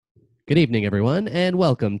Good evening, everyone, and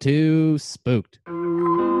welcome to Spooked.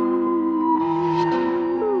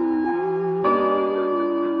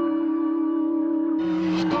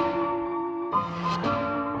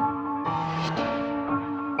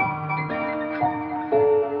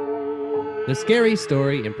 The Scary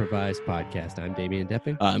Story Improvised Podcast. I'm Damian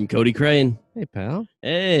Depping. I'm Cody Crane. Hey, pal.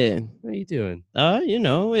 Hey. How you doing?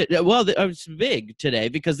 It's big today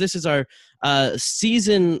because this is our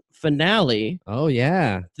season finale. Oh,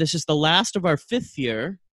 yeah. This is the last of our 5th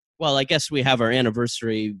year. Well, I guess we have our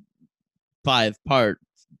anniversary 5-part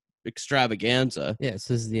extravaganza. Yeah,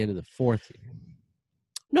 so this is the end of the 4th year.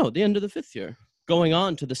 No, the end of the 5th year. Going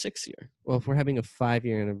on to the 6th year. Well, if we're having a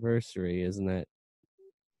 5-year anniversary, isn't that...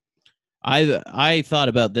 I thought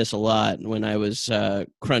about this a lot when I was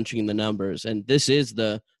crunching the numbers, and this is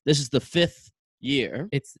the 5th year.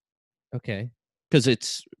 It's okay because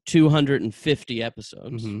it's 250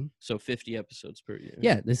 episodes, so 50 episodes per year.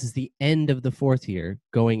 Yeah, this is the end of the 4th year,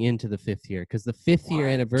 going into the 5th year, because the 5th year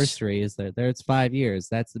anniversary is there. It's 5 years.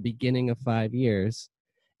 That's the beginning of 5 years,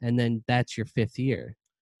 and then that's your 5th year.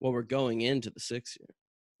 Well, we're going into the 6th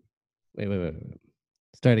Wait. year.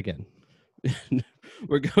 Start again.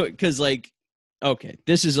 We're going because,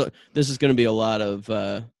 this is going to be a lot of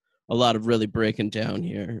really breaking down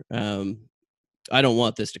here. I don't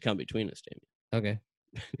want this to come between us, Damien. Okay.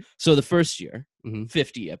 So the first year,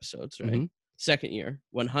 50 episodes, right? Second year,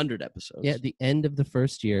 100 episodes. Yeah, the end of the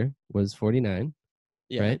first year was 49.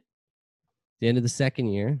 Yeah. Right. The end of the second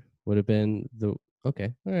year would have been the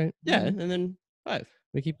okay. All right. Yeah, and then 5.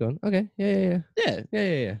 We keep going. Okay. Yeah.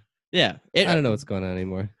 Yeah. I don't know what's going on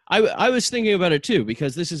anymore. I was thinking about it too,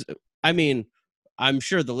 because this is, I'm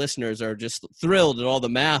sure the listeners are just thrilled at all the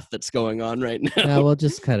math that's going on right now. No, we'll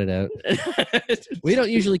just cut it out. We don't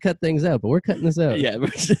usually cut things out, but we're cutting this out. Yeah,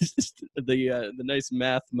 just the nice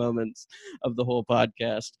math moments of the whole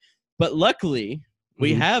podcast. But luckily,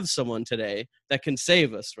 we have someone today that can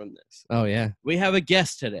save us from this. Oh, yeah. We have a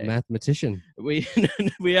guest today. Mathematician. We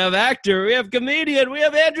have actor, we have comedian, we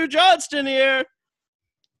have Andrew Johnston here.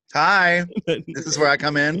 Hi, this is where I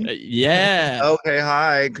come in? Yeah. Okay,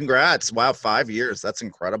 hi. Congrats. Wow, 5 years. That's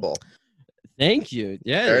incredible. Thank you.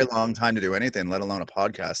 Yeah. Very long time to do anything, let alone a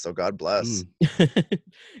podcast, so God bless.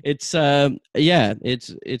 It's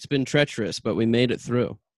been treacherous, but we made it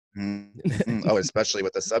through. Oh, especially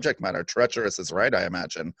with the subject matter. Treacherous is right, I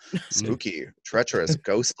imagine. Spooky, treacherous,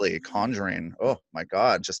 ghostly, conjuring. Oh, my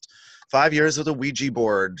God. Just 5 years with a Ouija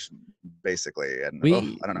board, basically. And I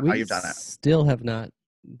don't know how you've done it. Still have not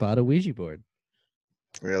bought a Ouija board.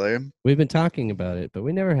 Really? We've been talking about it, but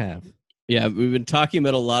we never have. Yeah, we've been talking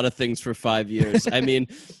about a lot of things for 5 years. I mean,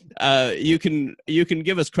 you can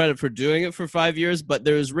give us credit for doing it for 5 years, but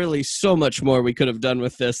there's really so much more we could have done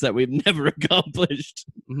with this that we've never accomplished.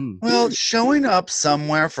 Well, showing up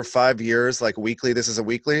somewhere for 5 years, like weekly, this is a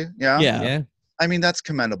weekly, Yeah. I mean, that's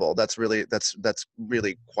commendable. That's really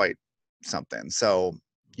quite something. So,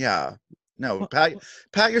 yeah. No, pat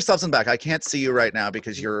yourselves on the back. I can't see you right now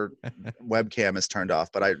because your webcam is turned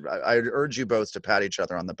off, but I urge you both to pat each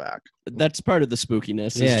other on the back. That's part of the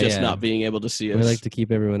spookiness, is just not being able to see us. We like to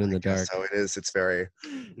keep everyone in the dark. So it is. It's very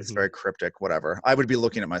cryptic, whatever. I would be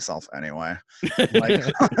looking at myself anyway.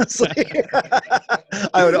 Honestly,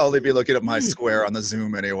 I would only be looking at my square on the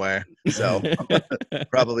Zoom anyway. So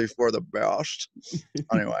probably for the best.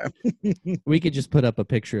 Anyway. We could just put up a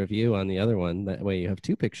picture of you on the other one. That way you have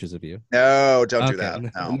 2 pictures of you. No, don't do that.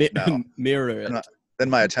 No. Mirror it. Then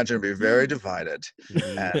my attention would be very divided.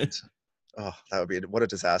 And that would be what a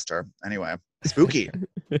disaster. Anyway, spooky.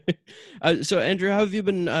 So, Andrew, how have you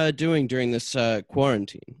been doing during this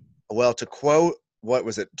quarantine? Well, to quote, what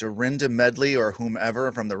was it, Dorinda Medley or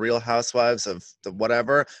whomever from the Real Housewives of the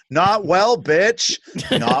whatever, not well, bitch,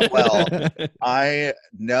 not well. I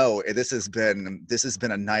know this has been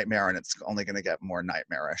a nightmare, and it's only going to get more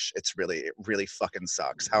nightmarish. It really fucking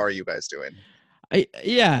sucks. How are you guys doing? I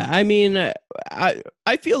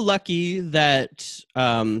feel lucky that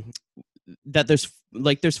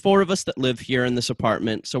there's 4 of us that live here in this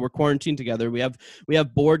apartment, so we're quarantined together. We have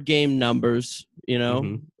board game numbers,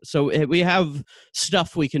 so we have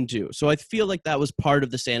stuff we can do. So I feel like that was part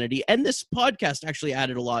of the sanity, and this podcast actually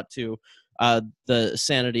added a lot to the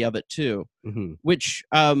sanity of it too, which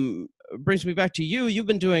brings me back to you. You've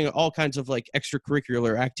been doing all kinds of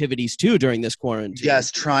extracurricular activities too during this quarantine.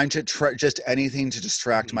 Yes, trying to just anything to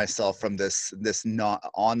distract myself from this not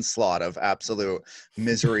onslaught of absolute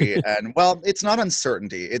misery. And well, it's not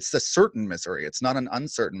uncertainty, it's a certain misery. It's not an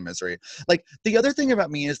uncertain misery. Like, the other thing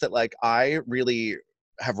about me is that I really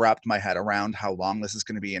have wrapped my head around how long this is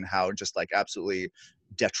going to be and how just absolutely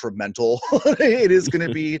detrimental it is going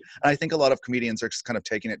to be. And I think a lot of comedians are just kind of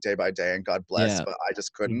taking it day by day, and God bless, Yeah. but I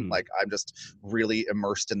just couldn't. Like, I'm just really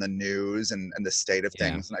immersed in the news and the state of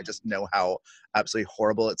things, and I just know how absolutely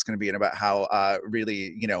horrible it's going to be, and about how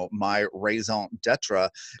really, you know, my raison d'etre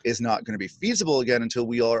is not going to be feasible again until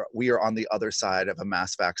we are on the other side of a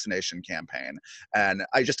mass vaccination campaign. And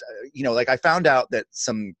I just, you know, like, I found out that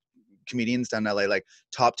some comedians down in LA, like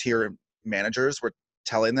top tier managers, were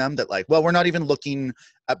telling them that, like, well, we're not even looking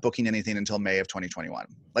at booking anything until May of 2021.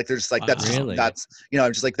 Like, they're just like, that's just, Really? that's, you know,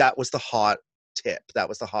 I'm just like, that was the hot tip, that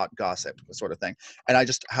was the hot gossip sort of thing. And I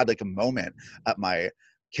just had like a moment at my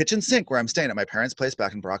kitchen sink where I'm staying at my parents' place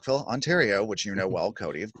back in Brockville, Ontario, which you know well,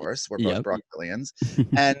 Cody, of course, we're both Brockvillians.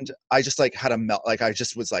 And I just like had a melt, like I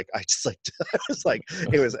just was like I was like,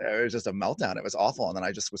 it was just a meltdown. It was awful. And then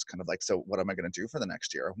I just was kind of like, so what am I going to do for the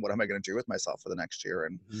next year? What am I going to do with myself for the next year?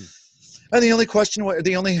 And the only question,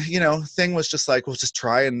 the only, you know, thing was just like, we'll just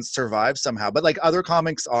try and survive somehow. But like other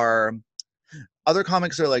comics are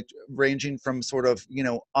like ranging from sort of, you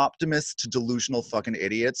know, optimists to delusional fucking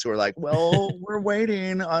idiots who are like, well, we're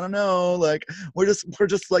waiting, I don't know, like we're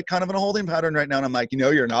just like kind of in a holding pattern right now. And I'm like, you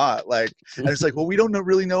know, you're not, like, and it's like, well, we don't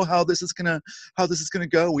really know how this is gonna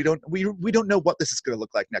go. We don't know what this is gonna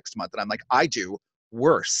look like next month. And I'm like, I do,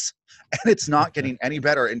 worse. And it's not getting any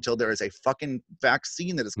better until there is a fucking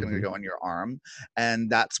vaccine that is going to go in your arm, and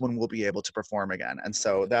that's when we'll be able to perform again. And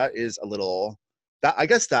so that is a little, that, I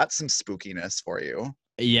guess that's some spookiness for you.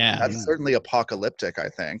 Yeah. That's certainly apocalyptic, I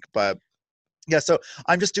think. But yeah, so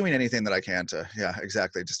I'm just doing anything that I can to, yeah,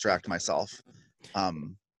 exactly, distract myself.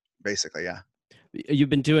 Basically, yeah. You've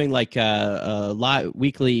been doing like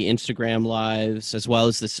weekly Instagram lives, as well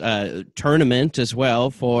as this tournament as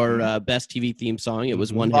well for best TV theme song. It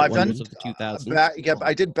was one hit wonders of the 2000s.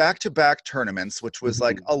 I did back-to-back tournaments, which was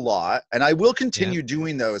like a lot, and I will continue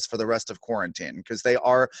doing those for the rest of quarantine, because they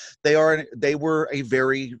were a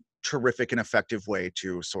very terrific and effective way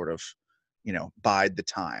to sort of, you know, bide the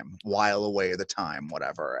time, while away the time,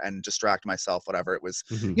 whatever, and distract myself, whatever. It was,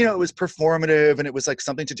 you know, it was performative, and it was like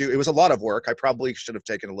something to do. It was a lot of work. I probably should have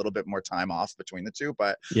taken a little bit more time off between the two,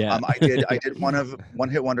 but I did one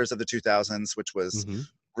hit wonders of the 2000s, which was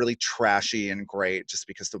really trashy and great, just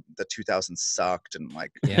because the 2000s sucked, and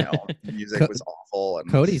like, you know, music was awful. And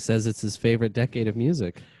Cody says it's his favorite decade of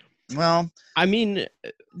music. Well, I mean,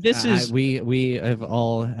 we have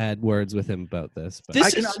all had words with him about this. But I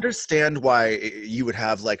can understand why you would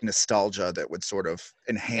have like nostalgia that would sort of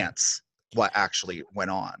enhance what actually went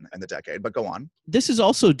on in the decade. But go on. This is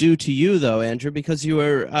also due to you, though, Andrew, because you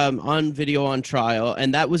were on Video on Trial,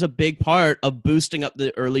 and that was a big part of boosting up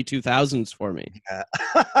the early 2000s for me. Yeah.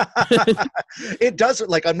 It does,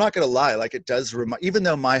 like, I'm not going to lie, like, it does even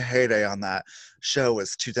though my heyday on that show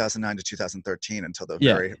was 2009 to 2013 until the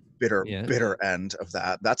very bitter end of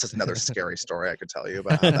that. That's just another scary story I could tell you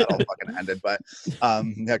about how that all fucking ended. But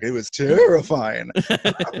it was terrifying.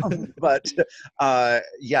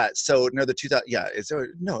 Yeah, so no, the 2000, yeah,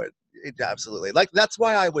 it absolutely, like, that's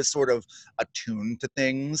why I was sort of attuned to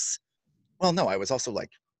things. Well, no, I was also like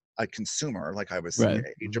a consumer, like I was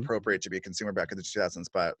age appropriate to be a consumer back in the 2000s.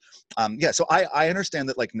 But yeah, so I understand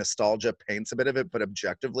that like nostalgia paints a bit of it, but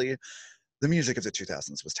objectively, the music of the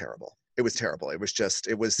 2000s was terrible. It was terrible. It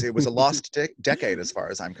was a lost decade as far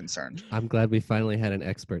as I'm concerned. I'm glad we finally had an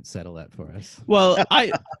expert settle that for us. Well,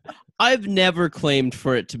 I've never claimed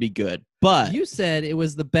for it to be good, but you said it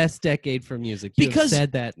was the best decade for music. You have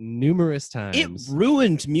said that numerous times. It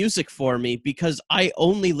ruined music for me because I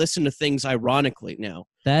only listen to things ironically now.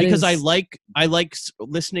 I like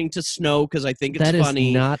listening to Snow because I think it's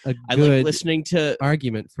funny. That is not a good I like listening to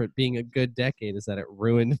argument for it being a good decade, is that it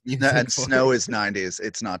ruined music. And Snow is 90s.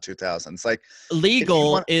 It's not 2000s. Like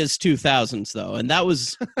Legal is 2000s though, and that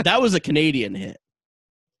was a Canadian hit.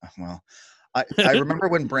 Well, I remember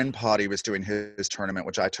when Bryn Potty was doing his tournament,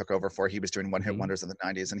 which I took over for. He was doing one hit wonders in the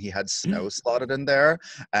 90s, and he had Snow slotted in there,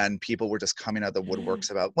 and people were just coming out of the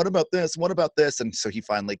woodworks about, what about this? What about this? And so he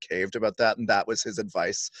finally caved about that, and that was his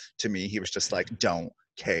advice to me. He was just like, don't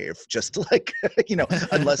cave. Just like, you know,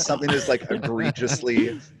 unless something is like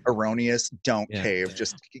egregiously erroneous, don't cave.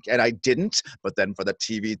 And I didn't, but then for the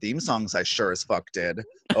TV theme songs, I sure as fuck did.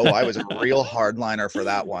 Oh, I was a real hardliner for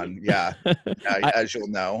that one. Yeah. As you'll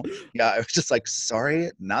know. Yeah, I was just like,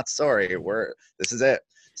 sorry, not sorry. This is it.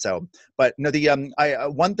 So, but no,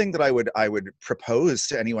 one thing that I would propose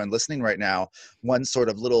to anyone listening right now, one sort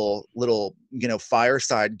of little, you know,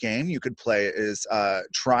 fireside game you could play is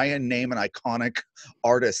try and name an iconic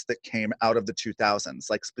artist that came out of the 2000s,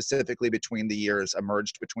 like specifically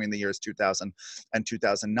emerged between the years 2000 and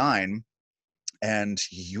 2009. And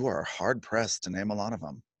you are hard pressed to name a lot of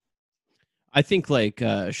them. I think like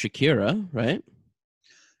Shakira, right?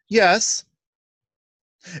 Yes.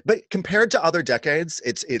 But compared to other decades,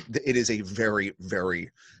 it is a very,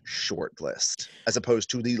 very short list as opposed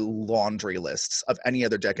to the laundry lists of any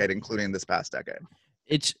other decade, including this past decade.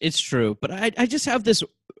 It's true, but I just have this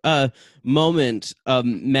moment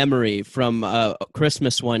memory from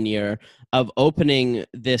Christmas one year of opening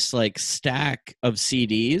this like stack of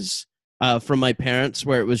CDs from my parents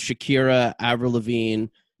where it was Shakira, Avril Lavigne,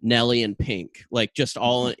 Nelly, and Pink, like just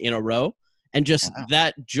all in a row. And just Wow.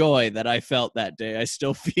 that joy that I felt that day, I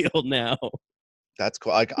still feel now. That's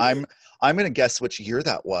cool. Like I'm gonna guess which year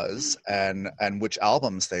that was and which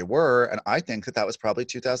albums they were, and I think that was probably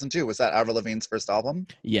 2002. Was that Avril Lavigne's first album?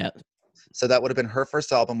 Yeah. So that would have been her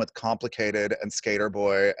first album with Complicated and Skater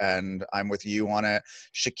Boy and I'm With You on it.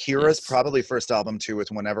 Shakira's probably first album too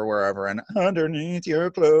with Whenever, Wherever and Underneath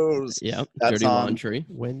Your Clothes. Yeah. That Dirty song. Laundry.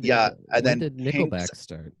 When then did Nickelback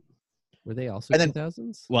start? Were they also And then-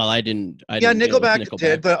 2000s? Well, I didn't Nickelback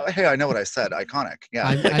did, but hey, I know what I said. Iconic. Yeah.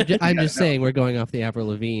 I'm just saying we're going off the Avril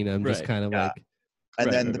Lavigne. I'm just kind of like.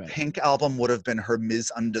 And then the Pink album would have been her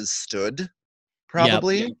Misunderstood,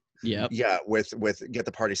 probably. Yeah, with Get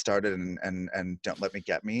the Party Started and Don't Let Me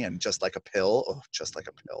Get Me and Just Like a Pill. Oh, Just Like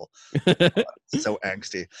a Pill. So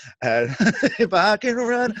angsty. And if I can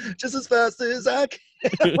run just as fast as I can.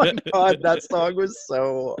 Oh my God, that song was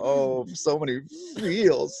so many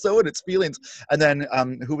feels, so in its feelings. And then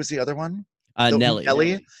who was the other one?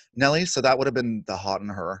 Nelly. So that would have been the Hot in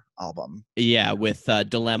Her album. Yeah, with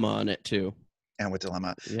Dilemma on it too. And with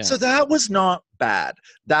Dilemma. Yeah. So that was not bad.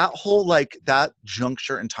 That whole that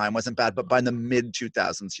juncture in time wasn't bad, but by the mid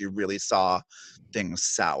 2000s you really saw things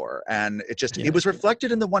sour, and it was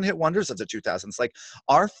reflected in the one hit wonders of the 2000s. Like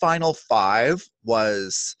our final five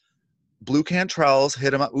was Blue Cantrell's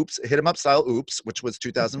Hit 'em Up Style Oops, which was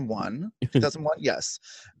 2001. 2001, yes.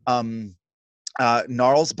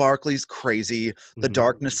 Gnarls Barkley's Crazy, The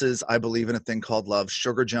Darknesses, I Believe in a Thing Called Love,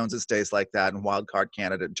 Sugar Jones's Days Like That, and Wildcard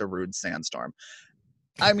candidate Darude's Sandstorm.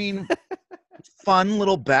 I mean, fun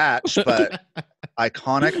little batch, but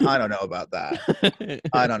iconic. I don't know about that.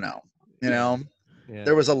 I don't know. You know,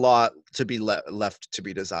 there was a lot to be left to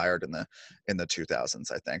be desired in the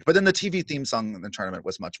 2000s, I think. But then the TV theme song in the tournament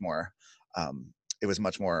was much more. It was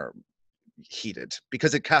much more heated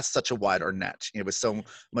because it cast such a wider net. It was so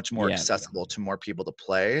much more accessible to more people to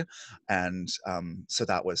play, and so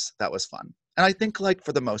that was fun. And I think, like,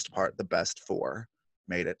 for the most part, the best four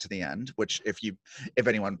made it to the end, which if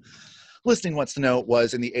anyone listening wants to know,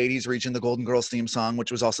 was in the 80s region, the Golden Girls theme song,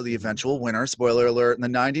 which was also the eventual winner. Spoiler alert. In the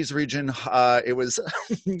 90s region, it was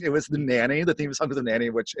The Nanny, the theme song to The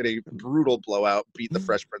Nanny, which in a brutal blowout beat the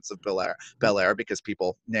Fresh Prince of Bel-Air because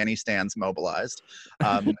Nanny stands mobilized.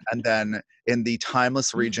 And then in the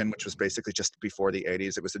Timeless region, which was basically just before the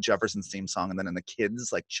 80s, it was the Jeffersons theme song. And then in the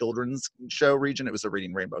kids, like children's show region, it was the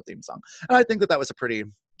Reading Rainbow theme song. And I think that was a pretty,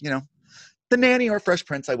 The Nanny or Fresh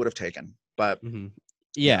Prince I would have taken, but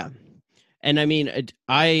yeah. And I mean,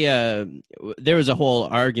 there was a whole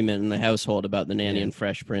argument in the household about The Nanny and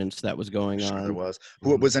Fresh Prince that was going on. There was.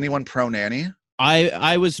 Was anyone pro Nanny?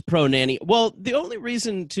 I was pro Nanny. Well, the only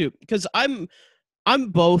reason because I'm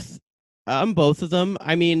both of them.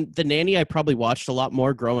 I mean, The Nanny I probably watched a lot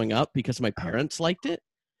more growing up because my parents liked it.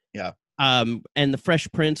 Yeah. And The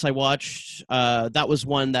Fresh Prince I watched. That was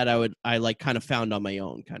one that I like kind of found on my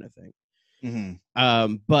own kind of thing.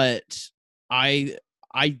 Mm-hmm. But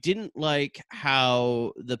I didn't like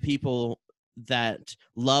how the people that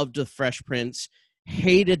loved The Fresh Prince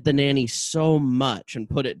hated The Nanny so much and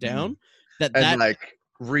put it down that like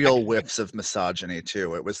real whiffs of misogyny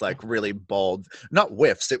too. It was like really bold, not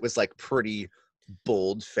whiffs. It was like pretty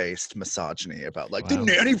bold-faced misogyny about like, The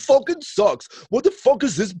Nanny fucking sucks. What the fuck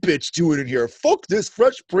is this bitch doing in here? Fuck this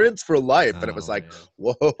Fresh Prince for life. And it was like,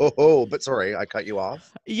 whoa. But sorry, I cut you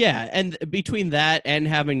off. Yeah, and between that and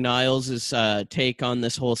having Niles' take on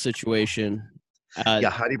this whole situation.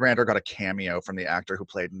 Heidi Brander got a cameo from the actor who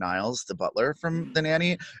played Niles, the butler from The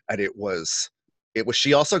Nanny, and it was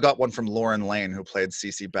she also got one from Lauren Lane, who played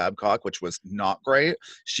Cece Babcock, which was not great.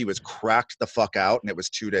 She was cracked the fuck out, and it was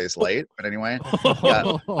 2 days late. But anyway,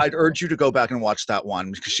 I'd urge you to go back and watch that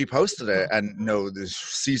one because she posted it. And no,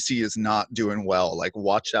 Cece is not doing well. Like,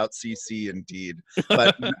 watch out, Cece, indeed.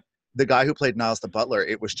 But the guy who played Niles the butler,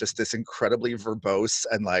 it was just this incredibly verbose,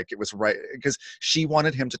 and like, it was right because she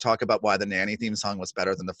wanted him to talk about why the Nanny theme song was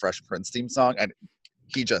better than the Fresh Prince theme song, and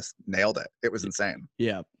he just nailed it. It was insane.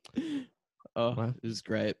 Yeah. Oh, wow. It was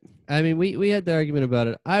great. I mean, we had the argument about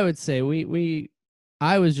it. I would say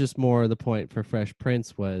I was just more the point for Fresh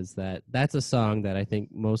Prince was that's a song that I think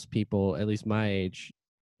most people, at least my age,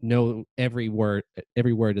 know every word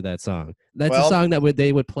of that song. That's a Well, song that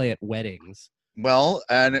they would play at weddings. Well,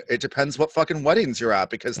 and it depends what fucking weddings you're at,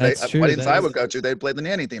 because That's at true. weddings That I is would go to, they'd play the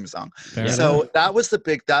Nanny theme song. fair So enough. that was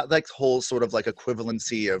that like whole sort of like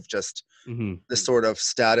equivalency of just the sort of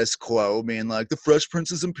status quo, being like the Fresh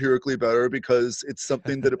Prince is empirically better because it's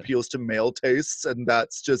something that appeals to male tastes, and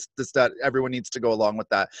that's just this that everyone needs to go along with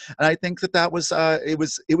that. And I think that was it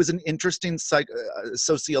was an interesting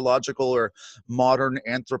sociological or modern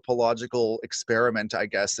anthropological experiment, I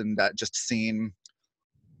guess, in that just seeing.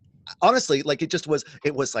 Honestly, like it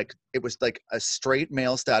was like a straight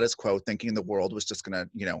male status quo thinking the world was just gonna,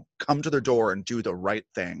 come to their door and do the right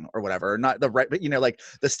thing or whatever. Not the right, but like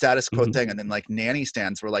the status quo thing. And then like nanny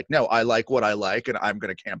stands were like, no, I like what I like and I'm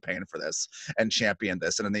gonna campaign for this and champion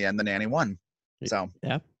this. And in the end, the nanny won. So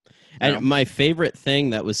yeah. And my favorite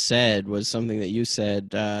thing that was said was something that you said,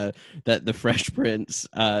 that the Fresh Prince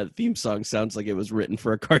theme song sounds like it was written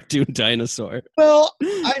for a cartoon dinosaur. Well,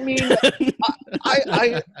 I mean,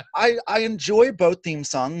 I enjoy both theme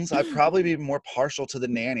songs. I'd probably be more partial to the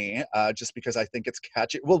nanny, just because I think it's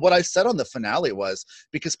catchy. Well, what I said on the finale was,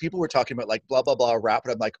 because people were talking about like blah blah blah rap,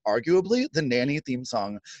 and I'm like, arguably the nanny theme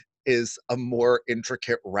song is a more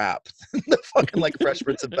intricate rap than the fucking like Fresh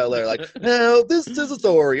Prince of Bel-Air. Like, now this is a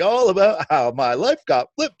story all about how my life got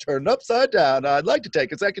flipped, turned upside down. I'd like to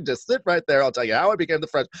take a second to sit right there. I'll tell you how I became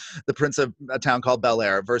the prince of a town called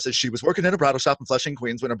Bel-Air, versus she was working in a bridal shop in Flushing,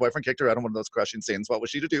 Queens, when her boyfriend kicked her out on one of those crushing scenes. What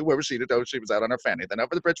was she to do? Where was she to go? She was out on her fanny. Then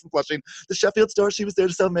over the bridge from Flushing, the Sheffield store, she was there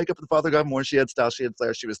to sell makeup. And the father got more. She had style. She had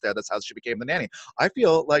flair. She was there. That's how she became the nanny. I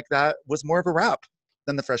feel like that was more of a rap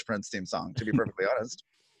than the Fresh Prince theme song, to be perfectly honest.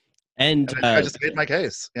 And I just made my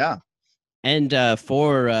case. Yeah. And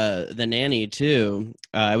for the nanny too,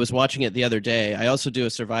 I was watching it the other day. I also do a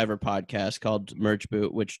Survivor podcast called Merge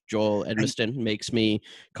Boot, which Joel Edmiston makes me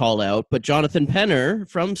call out. But Jonathan Penner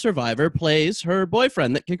from Survivor plays her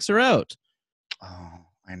boyfriend that kicks her out. Oh,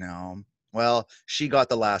 I know. Well, she got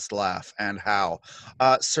the last laugh, and how.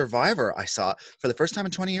 Survivor, I saw for the first time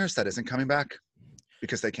in 20 years, that isn't coming back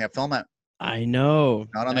because they can't film it. I know.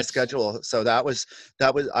 Not on the schedule. So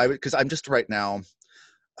because I'm just right now.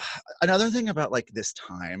 Another thing about like this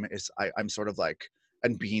time is I'm sort of like,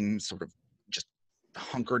 and being sort of just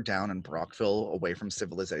hunkered down in Brockville away from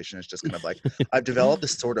civilization is just kind of like, I've developed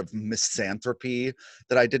this sort of misanthropy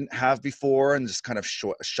that I didn't have before, and just kind of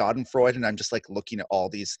schadenfreude. And I'm just like looking at all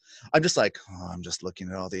these, I'm just looking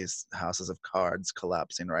at all these houses of cards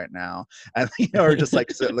collapsing right now. And, or just like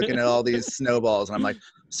looking at all these snowballs. And I'm like,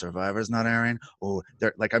 Survivor's not airing. Oh,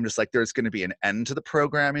 I'm just like, there's going to be an end to the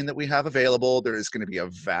programming that we have available. There is going to be a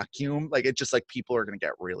vacuum. Like, it's just like people are going to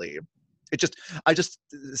get really, I just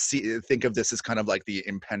think of this as kind of like the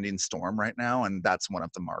impending storm right now. And that's one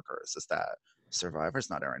of the markers, is that Survivor's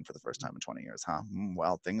not airing for the first time in 20 years, huh?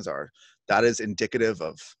 Well, that is indicative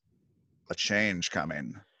of a change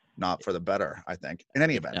coming. Not for the better, I think, in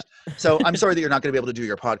any event. Yeah. So I'm sorry that you're not going to be able to do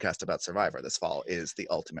your podcast about Survivor this fall, is the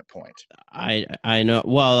ultimate point. I know.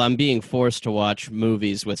 Well, I'm being forced to watch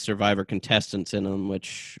movies with Survivor contestants in them,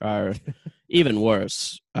 which are even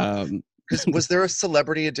worse. Was there a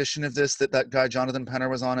celebrity edition of this that guy Jonathan Penner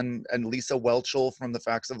was on, and Lisa Whelchel from The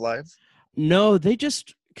Facts of Life? No,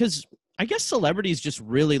 because I guess celebrities just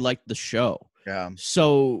really liked the show. Yeah.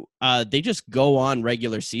 So they just go on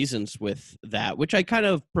regular seasons with that, which I kind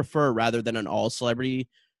of prefer rather than an all celebrity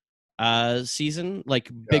season.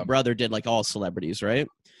 Like Big Brother did like all celebrities, right?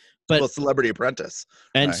 But Celebrity Apprentice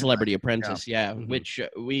and right. Celebrity Apprentice, yeah. Which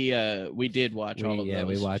we did watch all of those. Yeah,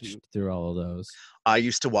 we watched through all of those. I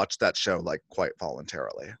used to watch that show like quite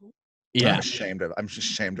voluntarily. Yeah, I'm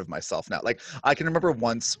ashamed of myself now. Like, I can remember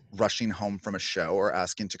once rushing home from a show or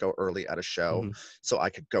asking to go early at a show so I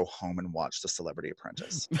could go home and watch The Celebrity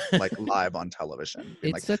Apprentice, like live on television.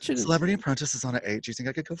 It's like, such Celebrity Apprentice is on at 8. Do you think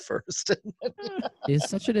I could go first? It's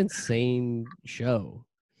such an insane show.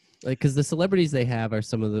 Like, because the celebrities they have are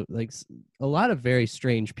some of the, like, a lot of very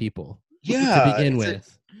strange people. Yeah. To begin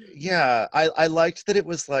with. I liked that it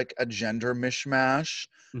was like a gender mishmash.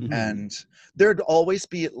 And there'd always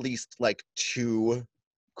be at least like 2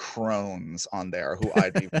 crones on there who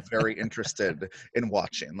I'd be very interested in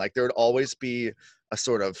watching. Like, there'd always be a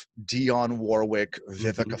sort of Dionne Warwick,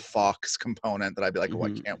 Vivica Fox component that I'd be like, oh,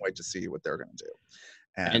 I can't wait to see what they're going to do.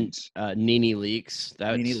 And Nene Leakes.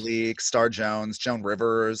 Nene Leakes, Star Jones, Joan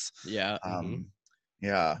Rivers. Yeah.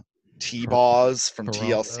 Yeah. T-Boz from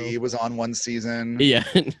TLC was on one season. Yeah.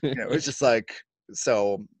 It was just like,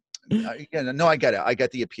 so... no, I get it. I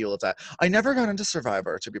get the appeal of that. I never got into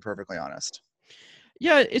Survivor, to be perfectly honest.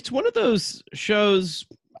 Yeah, it's one of those shows.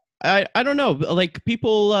 I don't know. Like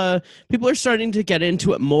people are starting to get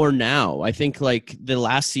into it more now. I think like the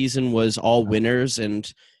last season was all winners,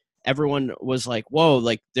 and everyone was like, "Whoa!"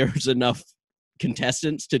 Like there's enough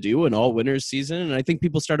contestants to do an all winners season, and I think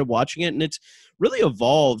people started watching it, and it's really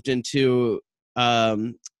evolved into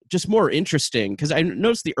just more interesting. Because I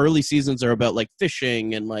noticed the early seasons are about like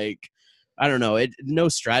fishing and like I don't know, no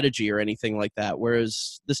strategy or anything like that.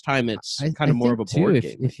 Whereas this time it's kind of more of a board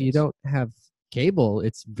game. If you don't have cable,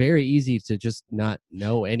 it's very easy to just not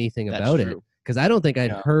know anything about it. Because I don't think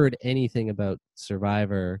I'd heard anything about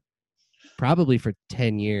Survivor probably for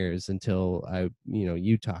 10 years until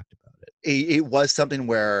you talked about it. It was something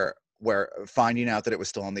where finding out that it was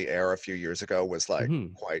still on the air a few years ago was like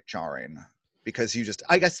quite jarring, because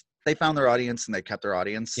I guess they found their audience and they kept their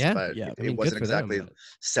audience, but it wasn't exactly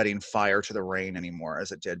setting fire to the rain anymore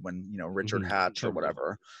as it did when Richard Hatch or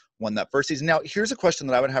whatever won that first season. Now, here's a question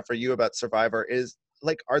that I would have for you about Survivor: is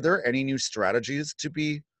like, are there any new strategies to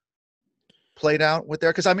be played out with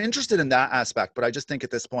there? Because I'm interested in that aspect, but I just think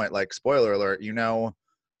at this point, like, spoiler alert,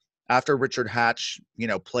 after Richard Hatch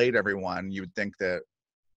played everyone, you'd think that,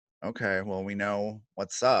 okay, well, we know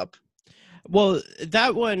what's up. Well,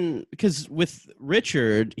 that one, because with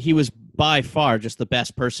Richard, he was by far just the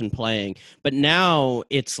best person playing. But now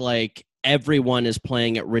it's like everyone is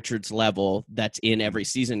playing at Richard's level that's in every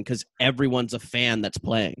season, because everyone's a fan that's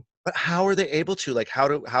playing. But how are they able to? Like,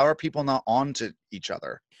 how are people not on to each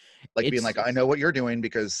other? Like, being like, I know what you're doing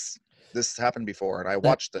because this happened before and I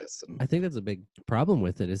watched this. And I think that's a big problem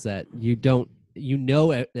with it, is that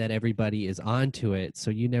that everybody is onto it, so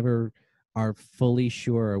you never are fully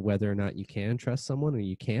sure whether or not you can trust someone or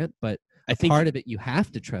you can't. But I think part of it, you have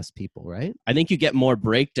to trust people, right? I think you get more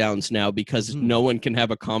breakdowns now because no one can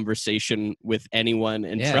have a conversation with anyone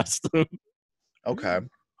and trust them. Okay.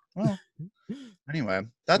 Well, anyway,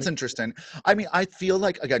 that's interesting. I mean, I feel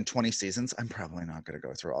like, again, 20 seasons, I'm probably not going to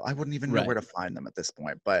go through all. I wouldn't even know where to find them at this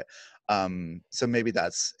point. But so maybe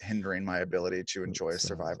that's hindering my ability to enjoy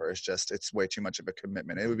Survivor. It's way too much of a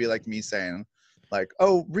commitment. It would be like me saying, like,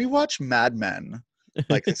 oh, rewatch Mad Men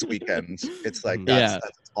like this weekend. It's like that's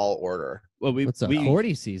a tall order. Well, we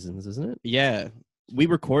 40 seasons, isn't it? Yeah, we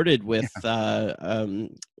recorded with the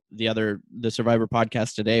Survivor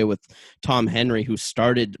podcast today with Tom Henry, who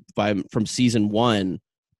started from season 1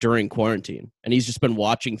 during quarantine, and he's just been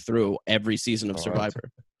watching through every season of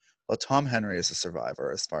Survivor. Well, Tom Henry is a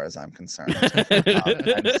survivor as far as I'm concerned.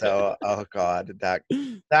 And so, oh God, that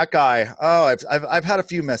guy. Oh, I've had a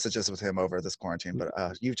few messages with him over this quarantine, but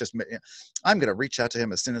I'm gonna reach out to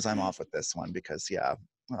him as soon as I'm off with this one, because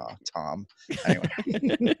Tom. Anyway,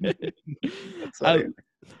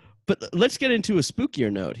 but let's get into a spookier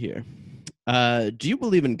note here. Do you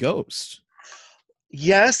believe in ghosts?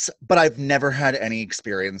 Yes, but I've never had any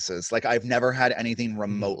experiences. Like, I've never had anything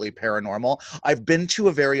remotely paranormal. I've been to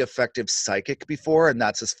a very effective psychic before, and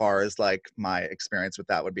that's as far as like my experience with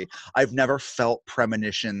that would be. I've never felt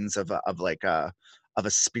premonitions of a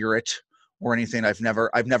spirit or anything. I've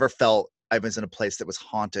never felt I was in a place that was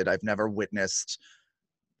haunted. I've never witnessed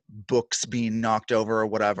books being knocked over or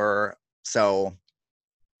whatever. So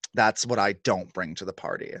that's what I don't bring to the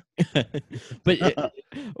party. But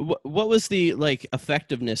what was the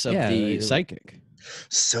effectiveness of the psychic?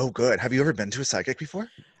 So good. Have you ever been to a psychic before?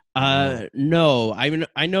 No.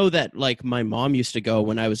 I know that my mom used to go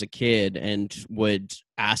when I was a kid and would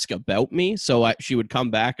ask about me. So she would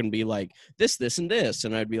come back and be like, this, and this.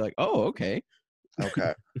 And I'd be like, oh, okay.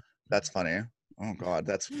 Okay. That's funny. Oh God,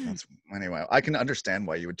 that's anyway. I can understand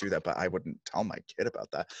why you would do that, but I wouldn't tell my kid about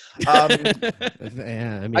that.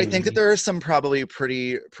 I think that there are some probably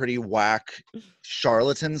pretty whack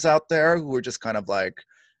charlatans out there who are just kind of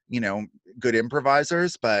good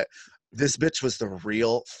improvisers, but this bitch was the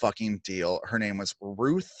real fucking deal. Her name was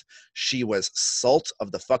Ruth. She was salt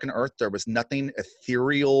of the fucking earth. There was nothing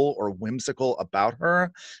ethereal or whimsical about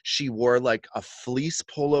her. She wore a fleece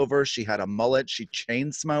pullover. She had a mullet. She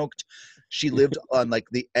chain smoked. She lived on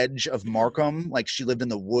the edge of Markham. She lived in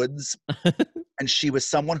the woods. And she was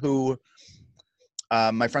someone who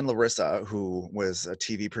my friend Larissa, who was a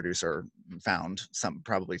TV producer, found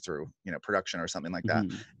probably through production or something like that.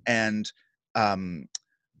 And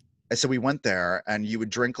so we went there, and you would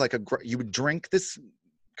drink this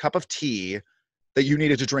cup of tea that you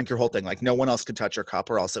needed to drink your whole thing. No one else could touch your cup,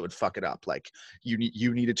 or else it would fuck it up.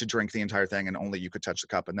 You needed to drink the entire thing, and only you could touch the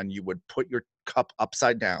cup. And then you would put your cup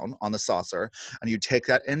upside down on the saucer, and you'd take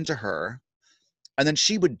that into her, and then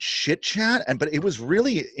she would chit chat. But it was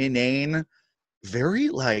really inane, very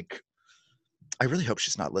I really hope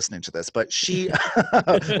she's not listening to this, but she,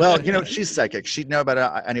 well, you know, she's psychic. She'd know about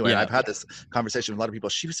it anyway. Yeah. I've had this conversation with a lot of people.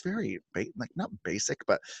 She was very, like, not basic,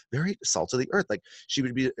 but very salt of the earth. Like, she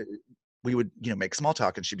would be, we would, you know, make small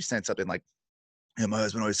talk, and she'd be saying something like, yeah, my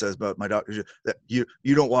husband always says about my dog that you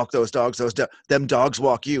don't walk those dogs. Them dogs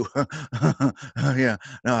walk you. Yeah,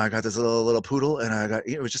 no, I got this little poodle, and I got,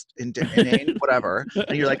 it was just inane, whatever.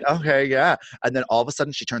 And you're like, okay, yeah. And then all of a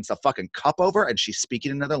sudden, she turns the fucking cup over, and she's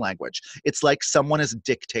speaking another language. It's like someone is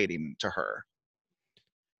dictating to her.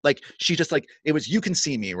 Like, she just, like, it was, you can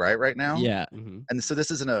see me right now. Yeah. And so this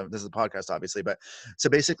is a podcast, obviously, but so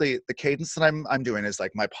basically the cadence that I'm doing is like,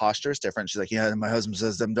 my posture is different. She's like, yeah, my husband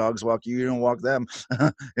says them dogs walk you, you don't walk them.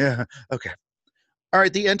 Yeah, okay. All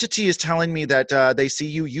right, the entity is telling me that they see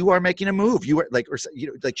you are making a move. You are like, or you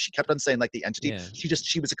know, like, she kept on saying, like, the entity. Yeah.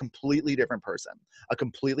 She was a completely different person, a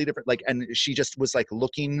completely different, like, and she just was like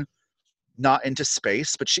looking not into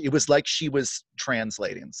space, but it was like she was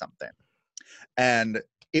translating something, and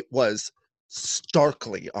it was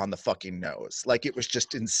starkly on the fucking nose. Like, it was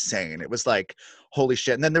just insane. It was like, holy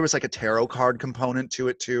shit. And then there was like a tarot card component to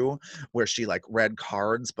it too, where she like read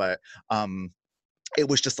cards, but it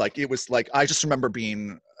was just like, I just remember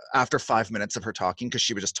being, after 5 minutes of her talking, because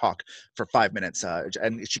she would just talk for 5 minutes,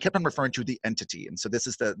 and she kept on referring to the entity. And so this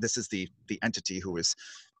is the entity who is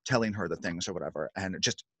telling her the things or whatever. And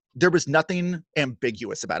just, there was nothing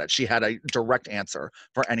ambiguous about it. She had a direct answer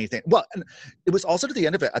for anything. Well, and it was also to the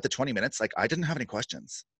end of it, at the 20 minutes, like, I didn't have any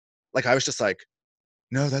questions. Like, I was just like,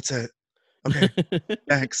 no, that's it. Okay,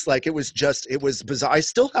 thanks. Like, it was bizarre. I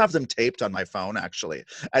still have them taped on my phone, actually.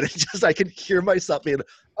 And it just, I can hear myself being,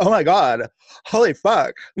 oh my God, holy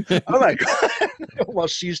fuck. Oh my God. While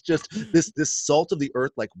she's just this salt of the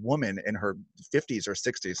earth, like, woman in her 50s or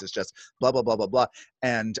 60s is just blah, blah, blah, blah, blah.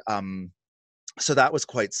 And, so that was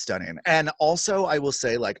quite stunning. And also, I will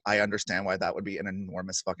say, like, I understand why that would be an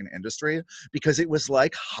enormous fucking industry, because it was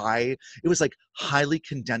like highly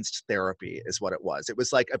condensed therapy is what it was. It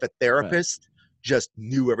was like if a therapist just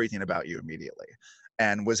knew everything about you immediately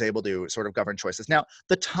and was able to sort of govern choices. Now,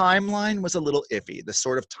 the timeline was a little iffy, the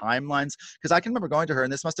sort of timelines, because I can remember going to her,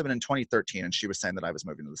 and this must have been in 2013, and she was saying that I was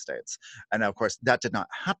moving to the States. And of course, that did not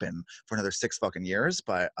happen for another 6 fucking years,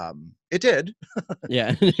 but it did.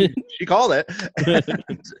 Yeah. she called it.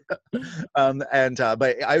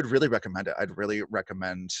 But I would really recommend it. I'd really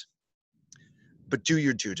recommend, but do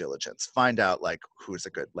your due diligence. Find out, like, who's a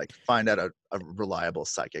good, like, find out a reliable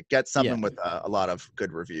psychic. Get someone with a lot of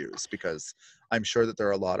good reviews, because I'm sure that there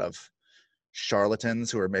are a lot of charlatans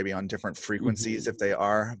who are maybe on different frequencies if they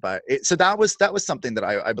are. But so that was something that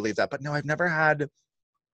I believe that. But no, I've never had,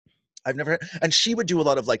 and she would do a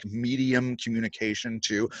lot of like medium communication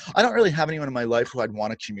too. I don't really have anyone in my life who I'd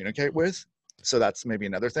want to communicate with. So that's maybe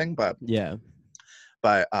another thing, but yeah,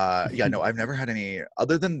 no, I've never had any,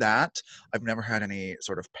 other than that, I've never had any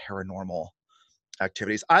sort of paranormal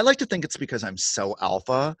activities. I like to think it's because I'm so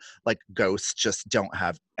alpha, like, ghosts just don't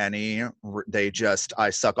have any, I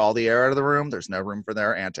suck all the air out of the room. There's no room for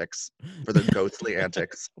their antics, for their ghostly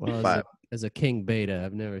antics. Well, but as a king beta,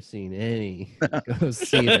 I've never seen any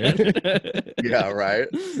ghosts either. Yeah, right.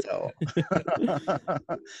 So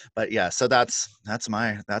but yeah, so that's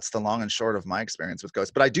the long and short of my experience with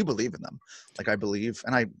ghosts. But I do believe in them. Like, I believe,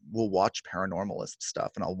 and I will watch paranormalist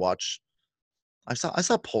stuff, and I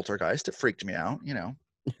saw Poltergeist. It freaked me out, you know.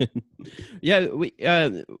 Yeah,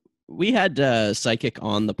 we had Psychic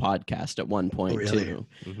on the podcast at one point too.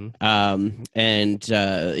 And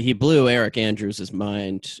he blew Eric Andrews'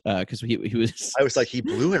 mind because he was. I was like, he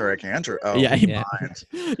blew Eric Andrews. Oh,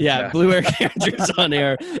 yeah, blew Eric Andrews on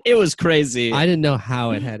air. It was crazy. I didn't know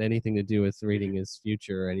how it had anything to do with reading his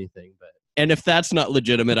future or anything, but. And if that's not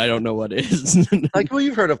legitimate, I don't know what is. Like, well,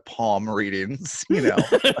 you've heard of palm readings, you know.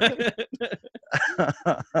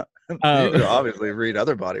 You could obviously read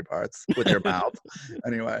other body parts with your mouth.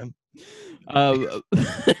 Anyway.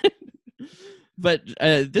 But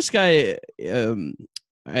this guy,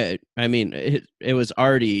 I mean, it was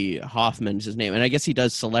Artie Hoffman's his name. And I guess he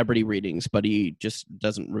does celebrity readings, but he just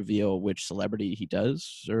doesn't reveal which celebrity he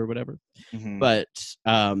does or whatever. But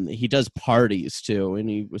he does parties too. And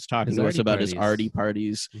he was talking to us about his Artie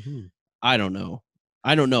parties. I don't know.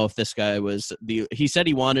 I don't know if this guy was he said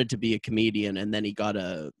he wanted to be a comedian, and then he got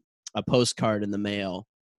a postcard in the mail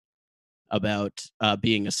about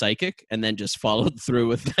being a psychic, and then just followed through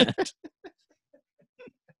with that.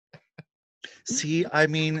 See, I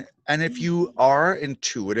mean, and if you are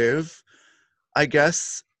intuitive, I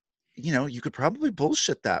guess, you know, you could probably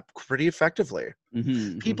bullshit that pretty effectively.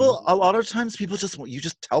 People, a lot of times, you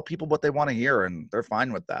just tell people what they want to hear, and they're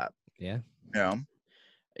fine with that. Yeah. You know?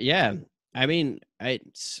 Yeah. I mean,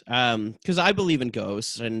 because I believe in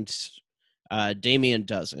ghosts, and Damien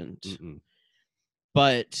doesn't.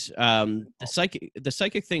 But the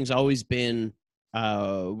psychic thing's always been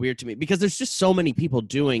weird to me because there's just so many people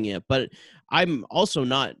doing it. But I'm also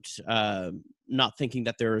not thinking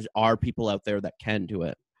that there are people out there that can do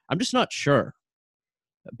it. I'm just not sure.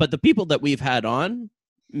 But the people that we've had on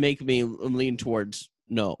make me lean towards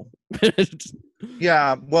no.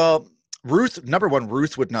 Yeah, well, Ruth, number one,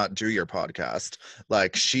 Ruth would not do your podcast.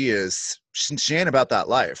 Like she ain't about that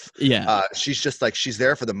life. Yeah. She's just like, she's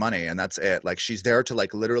there for the money and that's it. Like she's there to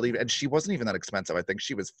like literally, and she wasn't even that expensive. I think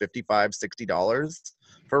she was $55-$60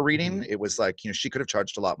 for a reading. It was like, she could have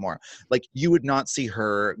charged a lot more. Like you would not see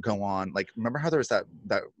her go on, like, remember how there was that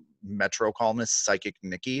Metro columnist Psychic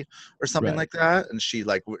Nikki or something like that, and she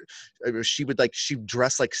would she'd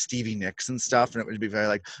dress like Stevie Nicks and stuff, and it would be very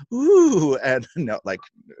like ooh, and no,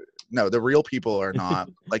 the real people are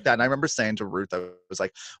not like that. And I remember saying to Ruth, I was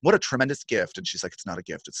like, what a tremendous gift, and she's like, it's not a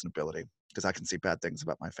gift, it's an ability, because I can see bad things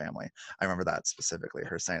about my family. I remember that specifically,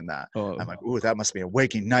 her saying that. I'm like, ooh, that must be a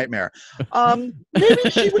waking nightmare.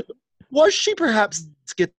 Maybe was she perhaps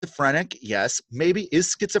schizophrenic? Yes. Maybe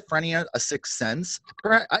is schizophrenia a sixth sense?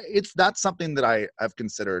 That's something that I have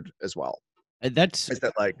considered as well.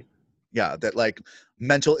 That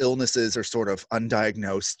mental illnesses are sort of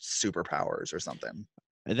undiagnosed superpowers or something.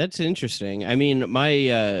 That's interesting. I mean,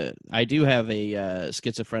 I do have a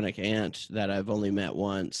schizophrenic aunt that I've only met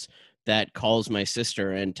once that calls my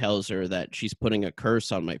sister and tells her that she's putting a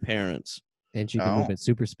curse on my parents. And she can move at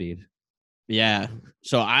super speed. Yeah.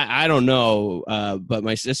 So I don't know, but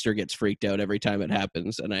my sister gets freaked out every time it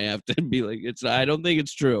happens, and I have to be like, I don't think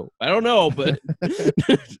it's true. I don't know, but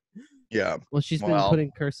yeah. Well, she's been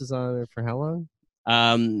putting curses on her for how long?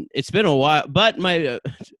 It's been a while, but maybe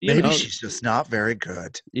she's just not very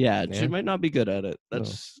good. Yeah, she might not be good at it.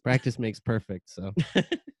 That's practice makes perfect. So,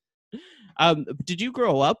 did you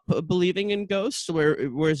grow up believing in ghosts?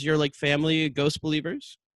 Where's your family ghost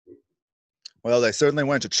believers? Well, they certainly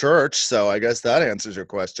went to church, so I guess that answers your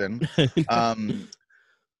question. No,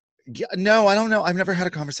 I don't know. I've never had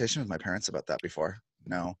a conversation with my parents about that before.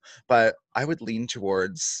 No, but I would lean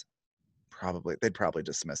towards they'd probably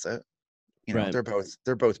dismiss it. Right.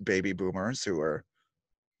 They're both baby boomers who are,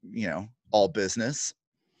 all business.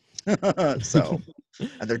 So,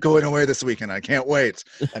 and they're going away this weekend. I can't wait.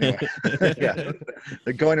 Anyway, yeah,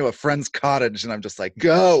 they're going to a friend's cottage, and I'm just like,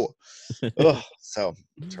 go. Oh, so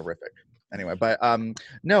terrific. Anyway, but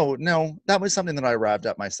no, that was something that I arrived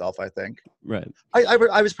at myself, I think. Right.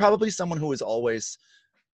 I was probably someone who was always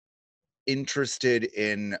interested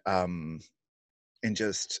in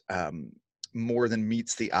just more than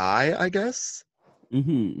meets the eye, I guess.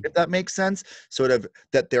 If that makes sense, sort of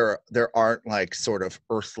that there aren't sort of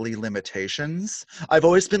earthly limitations. I've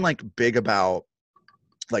always been big about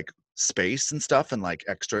space and stuff and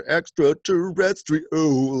extraterrestrial.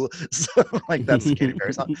 So that's the Katy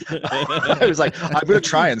Perry song. I was like, I'm gonna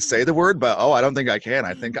try and say the word, but I don't think I can.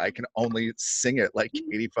 I think I can only sing it like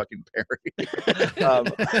Katy fucking Perry.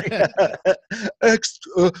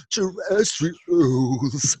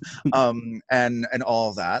 Extraterrestrials, and all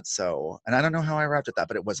of that. So, and I don't know how I arrived at that,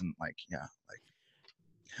 but it wasn't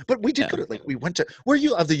but we did go to we went to. Were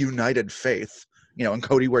you of the United Faith? And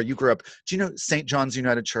Cody, where you grew up, do you know St. John's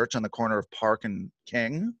United Church on the corner of Park and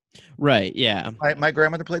King? Right, yeah. My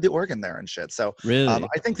grandmother played the organ there and shit. So really?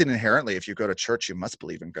 I think that inherently, if you go to church, you must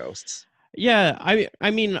believe in ghosts. Yeah,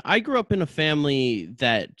 I mean, I grew up in a family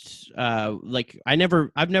that, I've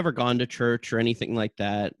never gone to church or anything like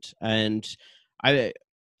that, and I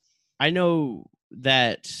know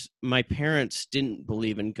that my parents didn't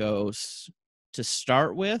believe in ghosts to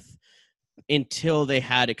start with until they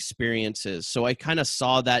had experiences. So I kind of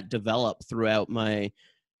saw that develop throughout my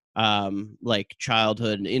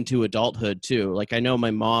childhood and into adulthood too. I know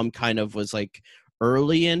my mom kind of was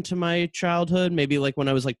early into my childhood, maybe when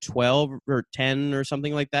I was 12 or 10 or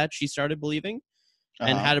something like that, she started believing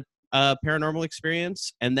and had a paranormal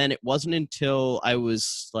experience. And then it wasn't until I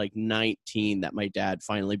was 19 that my dad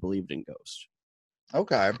finally believed in ghosts.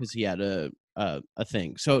 Okay. Because he had a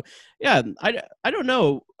thing. So yeah, I don't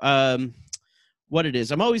know what it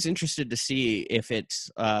is. I'm always interested to see if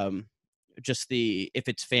it's if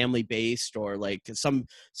it's family based or some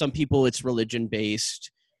people it's religion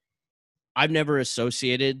based. I've never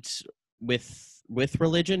associated with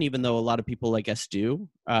religion, even though a lot of people I guess do.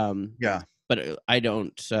 Yeah. But I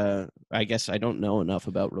don't. I guess I don't know enough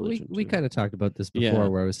about religion. We kind of talked about this before,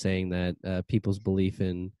 where I was saying that people's belief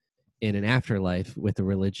in in an afterlife with a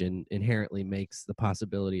religion inherently makes the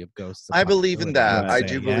possibility of ghosts. I believe in that. Right. I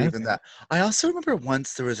do believe in that. I also remember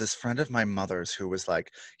once there was this friend of my mother's who was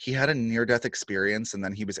like, he had a near-death experience, and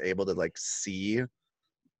then he was able to like see.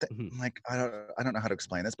 Like I don't know how to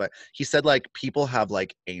explain this, but he said like people have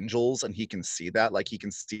like angels, and he can see that. Like he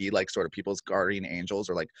can see like sort of people's guardian angels,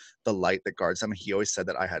 or like the light that guards them. He always said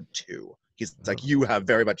that I had two. He's like, you have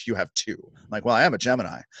two. I'm like, well, I am a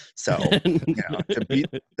Gemini, so to beat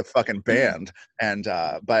the fucking band. And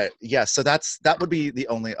but yeah, so that would be the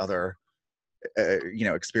only other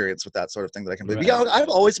experience with that sort of thing that I can believe. Right. Yeah, I've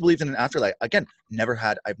always believed in an afterlife. Again, I've never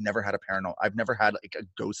had a paranormal. I've never had like a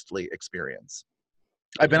ghostly experience.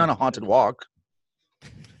 I've been on a haunted walk.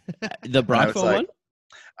 The Brockville one?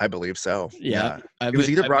 I believe so. Yeah. It was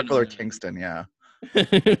either Brockville or Kingston, yeah.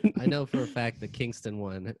 I know for a fact the Kingston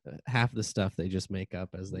one, half the stuff they just make up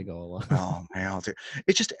as they go along. Oh man,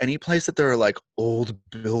 it's just any place that there are like old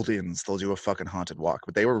buildings, they'll do a fucking haunted walk.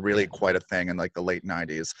 But they were really quite a thing in like the late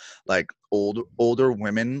 90s. Like older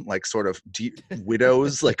women, like sort of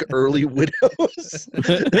widows, like early widows.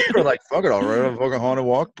 They were like, fuck it, I'll write a fucking haunted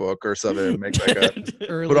walk book or something and make like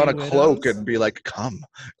put on a cloak and be like,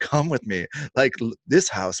 come with me. Like this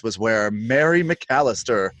house was where Mary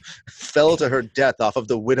McAllister fell to her death off of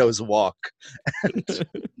the widow's walk. And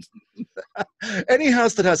any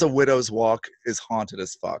house that has a widow's walk is haunted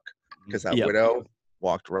as fuck, because that widow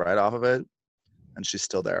walked right off of it and she's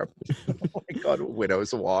still there. Oh my god,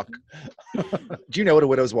 widow's walk. Do you know what a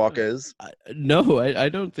widow's walk is? No, I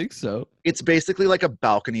don't think so. It's basically like a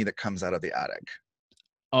balcony that comes out of the attic.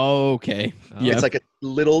 Oh, okay. Yeah, it's like a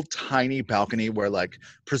little tiny balcony where like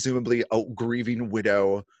presumably a grieving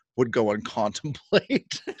widow would go and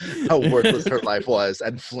contemplate how worthless her life was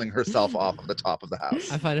and fling herself off of the top of the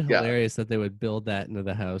house. I find it hilarious that they would build that into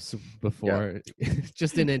the house before,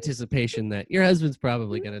 just in anticipation that your husband's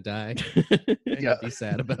probably going to die. And be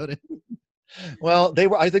sad about it. Well,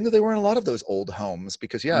 I think that they were in a lot of those old homes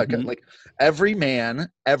because like every man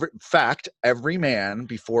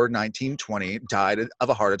before 1920 died of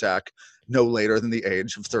a heart attack no later than the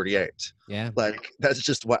age of 38. Yeah. Like that's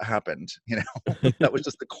just what happened, That was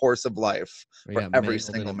just the course of life for every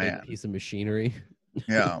single man. Piece of machinery.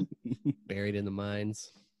 Yeah. Buried in the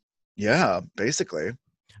mines. Yeah, basically.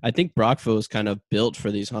 I think Brockville is kind of built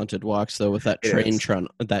for these haunted walks, though, with that train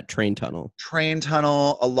tunnel. Train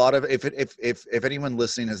tunnel. A lot of if anyone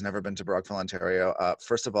listening has never been to Brockville, Ontario,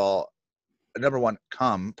 first of all, number one,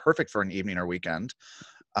 perfect for an evening or weekend.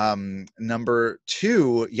 Number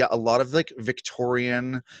two, a lot of like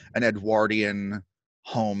Victorian and Edwardian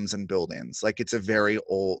homes and buildings. Like it's a very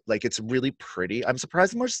old, like it's really pretty. I'm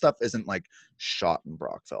surprised more stuff isn't like shot in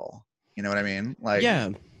Brockville. You know what I mean? Like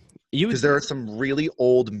because there are some really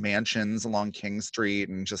old mansions along King Street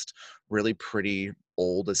and just really pretty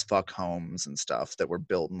old as fuck homes and stuff that were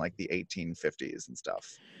built in like the 1850s and stuff.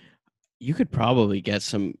 You could probably get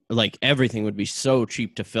some, like everything would be so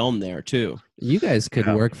cheap to film there too. You guys could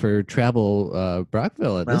work for Travel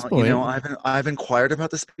Brockville at this point. I've inquired about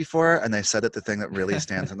this before, and they said that the thing that really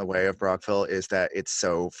stands in the way of Brockville is that it's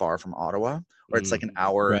so far from Ottawa, or it's like an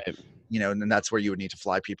hour, and that's where you would need to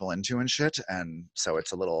fly people into and shit, and so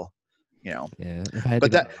it's a little.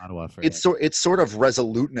 But that it's sort of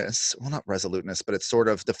resoluteness. Well, not resoluteness, but it's sort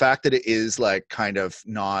of the fact that it is like kind of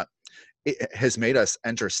not. It has made us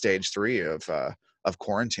enter stage 3 of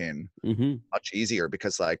quarantine much easier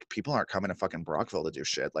because like people aren't coming to fucking Brockville to do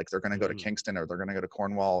shit. Like they're gonna go to Kingston or they're gonna go to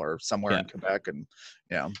Cornwall or somewhere in Quebec, and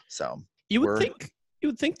so you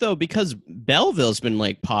would think though, because Belleville's been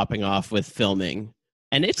like popping off with filming,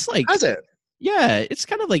 and it's like has it. Yeah, it's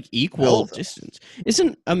kind of like equal distance.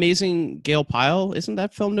 Isn't Amazing Gale Pile, isn't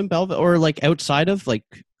that filmed in Belleville or like outside of like?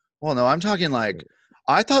 Well, no, I'm talking like,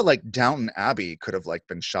 I thought like Downton Abbey could have like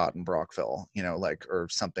been shot in Brockville, like, or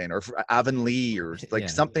something, or Avonlea or like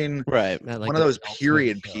something. Right. Like one of those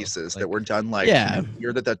period pieces that were done like the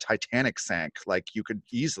year that the Titanic sank. Like you could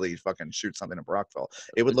easily fucking shoot something in Brockville.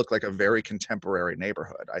 It would look like a very contemporary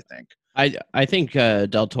neighborhood, I think. I think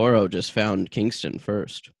Del Toro just found Kingston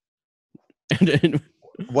first.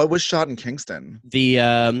 What was shot in Kingston?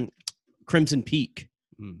 The Crimson Peak.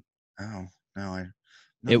 Oh no,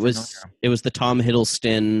 it was the Tom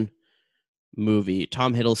Hiddleston movie.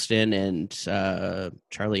 Tom Hiddleston and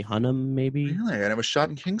Charlie Hunnam, maybe. Really? And it was shot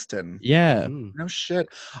in Kingston. Yeah. No shit.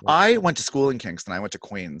 I went to school in Kingston. I went to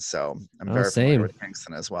Queens, so I'm very familiar with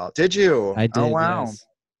Kingston as well. Did you? I did. Oh wow. Yes.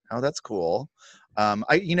 Oh, that's cool.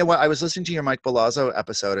 You know what? I was listening to your Mike Balazzo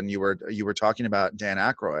episode, and you were talking about Dan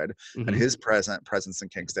Aykroyd and his presence in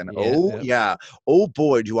Kingston. Oh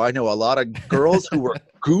boy, do I know a lot of girls who were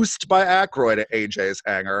goosed by Aykroyd at AJ's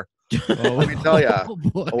hangar. Let me tell you.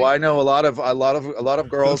 Boy. I know a lot of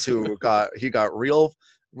girls who he got real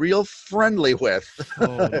friendly with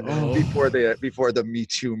no. before the Me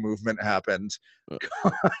Too movement happened.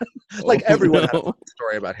 Like everyone had a fucking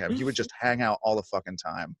story about him. He would just hang out all the fucking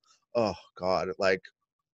time. Oh God, like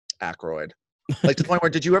Aykroyd. Like to the point where,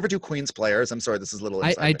 did you ever do Queen's Players? I'm sorry, this is a little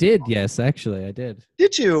inside. I did, yes, actually, I did.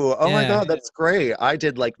 Did you? Oh my Yeah. God, that's great. I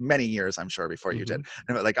did like many years, I'm sure, before you did.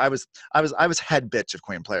 And like I was head bitch of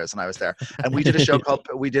Queen Players when I was there. And we did a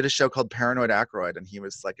show called Paranoid Aykroyd, and he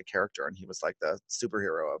was like a character, and he was like the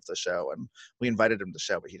superhero of the show. And we invited him to the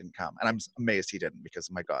show, but he didn't come. And I'm amazed he didn't, because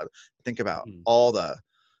my God, think about all the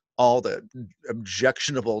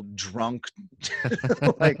objectionable drunk,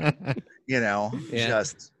 like,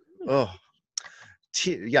 just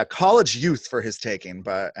college youth for his taking.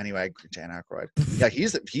 But anyway, Dan Aykroyd,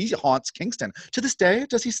 he haunts Kingston to this day.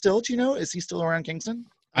 Does he still? Do you know? Is he still around Kingston?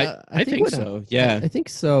 I think so. Yeah, I think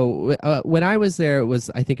so. When I was there,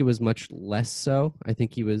 I think it was much less so. I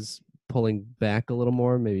think he was pulling back a little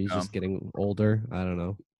more. Maybe he's just getting older. I don't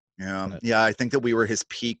know. Yeah. I think that we were his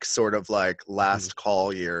peak, sort of like last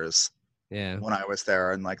call years. Yeah. When I was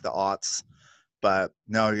there in like the aughts. But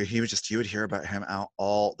no, you would hear about him out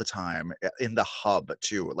all the time in the hub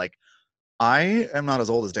too. Like, I am not as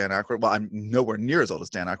old as Dan Aykroyd. Well, I'm nowhere near as old as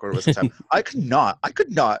Dan Aykroyd was at the time. I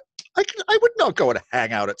would not go and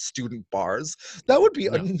hang out at student bars. That would be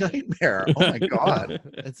a nightmare. Oh my God.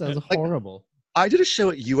 That sounds horrible. I did a show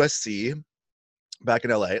at USC back in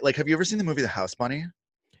LA. Like, have you ever seen the movie The House Bunny?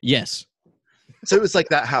 Yes. So it was like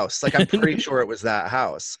that house. Like, I'm pretty sure it was that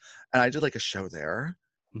house. And I did like a show there.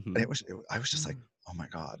 And I was just like, oh my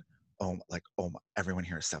God. Everyone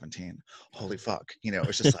here is 17. Holy fuck. It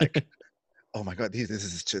was just like, oh my God, these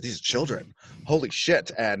are children. Holy shit.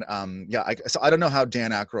 And so I don't know how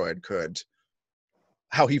Dan Aykroyd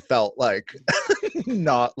how he felt like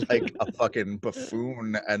not like a fucking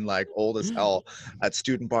buffoon and like old as hell at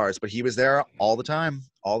student bars, but he was there all the time.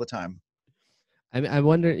 I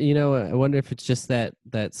wonder if it's just that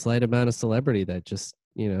slight amount of celebrity that just,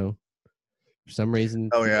 for some reason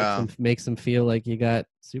makes them feel like you got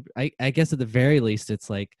super. I guess at the very least it's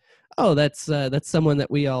like, oh, that's someone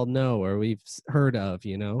that we all know or we've heard of,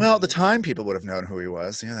 Well, at the time people would have known who he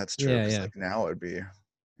was. Yeah, that's true. Yeah. Like now it would be,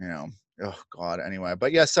 oh God. Anyway,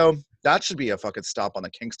 but yeah, so that should be a fucking stop on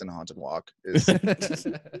the Kingston Haunted Walk. Is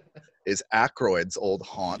Aykroyd's old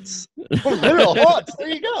haunts? Literal haunts. There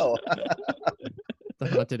you go. The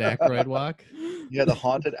Haunted Aykroyd Walk? Yeah, the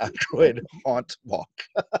Haunted Aykroyd Haunt Walk.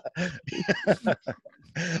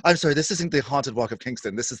 I'm sorry, this isn't the Haunted Walk of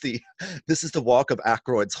Kingston. This is the Walk of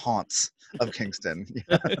Aykroyd's Haunts of Kingston.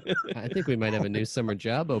 Yeah. I think we might have a new summer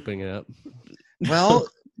job opening up. Well,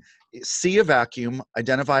 see a vacuum,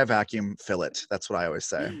 identify a vacuum, fill it. That's what I always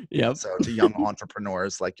say. Yep. So to young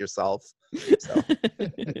entrepreneurs like yourself. So.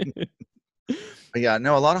 But yeah,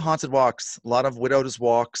 no, a lot of haunted walks, a lot of widows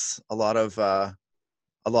walks, a lot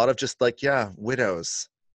of just like, widows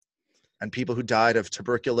and people who died of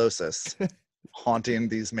tuberculosis haunting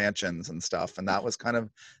these mansions and stuff. And that was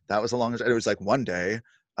a long, it was like one day,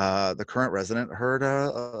 the current resident heard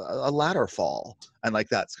a ladder fall. And like,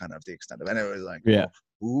 that's kind of the extent of it. And it was like,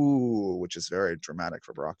 ooh, which is very dramatic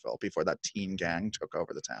for Brockville before that teen gang took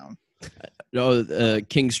over the town.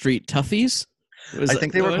 King Street Toughies? I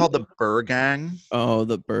think they were called the Burr Gang. Oh,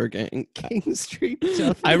 the Burr Gang. King Street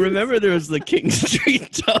Toughies. I remember there was the King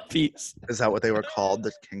Street Toughies. Is that what they were called?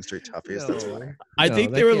 The King Street Toughies? No. That's funny. I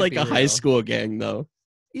think they were like a high school gang, though.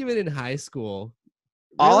 Even in high school.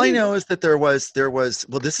 All I know is that there was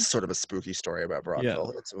well, this is sort of a spooky story about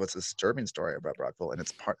Brockville. Yeah. It's a disturbing story about Brockville, and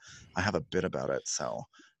I have a bit about it, so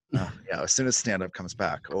as soon as stand-up comes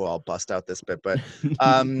back, I'll bust out this bit. But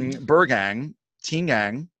Burr Gang, teen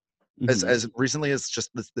gang, as recently as just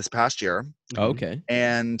this past year. Okay.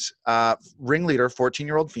 And ringleader,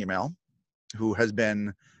 14-year-old female, who has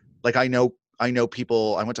been like, I know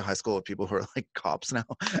people. I went to high school with people who are like cops now.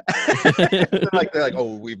 they're like,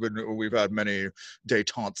 oh, we've had many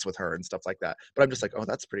détentes with her and stuff like that. But I'm just like, oh,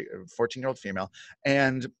 that's pretty. 14-year-old female.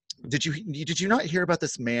 And did you not hear about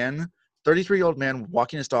this man, 33-year-old man,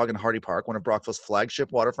 walking his dog in Hardy Park, one of Brockville's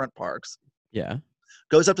flagship waterfront parks? Yeah.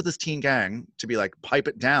 Goes up to this teen gang to be like, pipe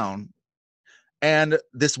it down. And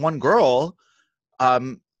this one girl,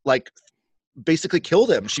 like, basically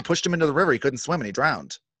killed him. She pushed him into the river. He couldn't swim and he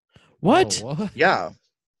drowned. What? Oh, what? Yeah.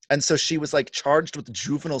 And so she was like charged with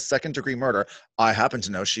juvenile second-degree murder. I happen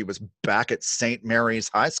to know she was back at St. Mary's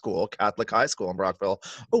High School, Catholic high school in Brockville.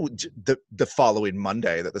 Oh, the following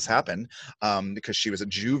Monday that this happened, because she was a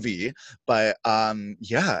juvie. But and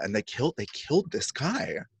they killed this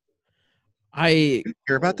guy. I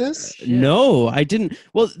hear about this? No, I didn't.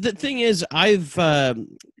 Well, the thing is, I've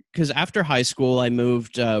because after high school, I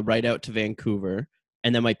moved right out to Vancouver,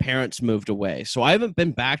 and then my parents moved away. So I haven't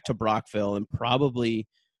been back to Brockville in probably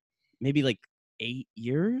maybe like 8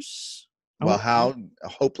 years. Well, how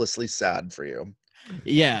hopelessly sad for you.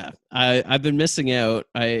 Yeah, I've been missing out.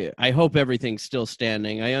 I hope everything's still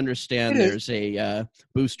standing. I understand there's a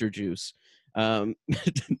booster juice.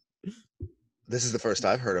 This is the first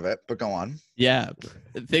I've heard of it, but go on. Yeah,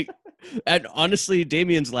 and honestly,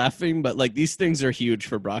 Damien's laughing, but like these things are huge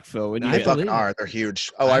for Brockville. When They fucking are. They're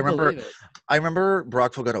huge. Oh, I remember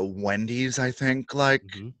Brockville got a Wendy's, I think, like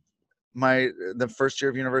the first year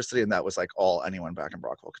of university, and that was like all anyone back in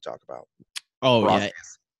Brockville could talk about. Oh, Rockies.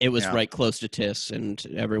 Yeah. It was right close to TIS, and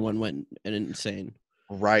everyone went insane.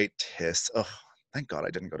 Right, TIS. Ugh, thank God I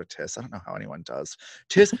didn't go to TIS. I don't know how anyone does.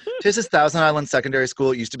 TIS is Thousand Islands Secondary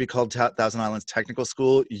School. It used to be called Thousand Islands Technical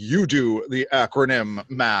School. You do the acronym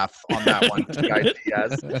math on that one,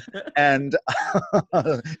 TITS. And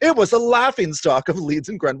it was a laughingstock of Leeds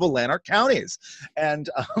and Grenville Lanark counties, and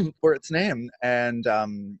for its name. And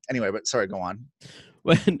anyway, but sorry, go on.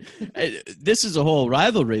 When this is a whole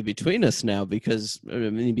rivalry between us now because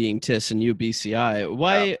me being TIS and you BCI.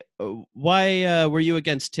 Why were you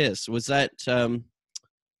against TIS? Was that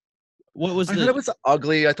what was? I thought it was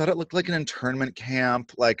ugly. I thought it looked like an internment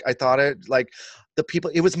camp. Like I thought it the people.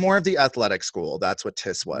 It was more of the athletic school. That's what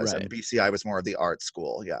TIS was, and BCI was more of the art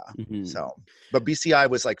school. Yeah. Mm-hmm. So, but BCI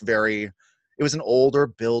was like very. It was an older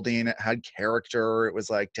building. It had character. It was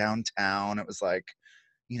like downtown. It was like,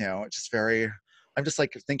 it's just very. I'm just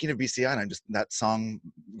like thinking of BCI, and that song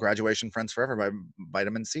 "Graduation Friends Forever" by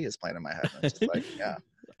Vitamin C is playing in my head. And it's just like, yeah.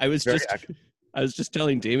 I was just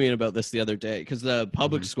telling Damien about this the other day because the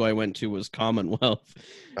public school I went to was Commonwealth.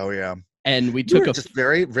 Oh yeah, and we took just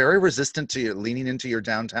very, very resistant to leaning into your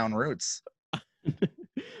downtown roots.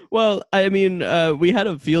 Well, I mean, we had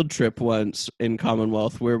a field trip once in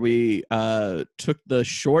Commonwealth where we took the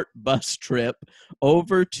short bus trip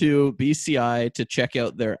over to BCI to check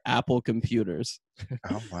out their Apple computers.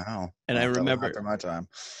 Oh, wow. And I remember after my time.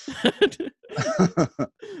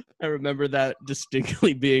 I remember that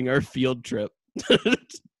distinctly being our field trip.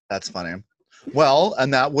 That's funny. Well,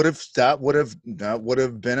 and that would have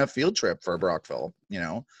been a field trip for Brockville,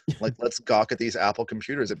 like let's gawk at these Apple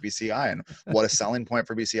computers at BCI, and what a selling point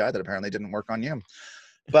for BCI that apparently didn't work on you.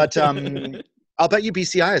 But I'll bet you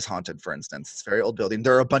BCI is haunted, for instance. It's a very old building.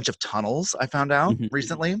 There are a bunch of tunnels I found out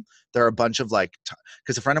recently. There are a bunch of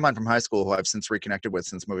because a friend of mine from high school who I've since reconnected with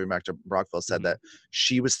since moving back to Brockville said that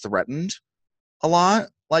she was threatened a lot,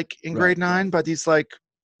 like in grade 9 by these tough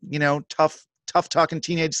talking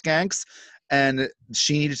teenage skanks. And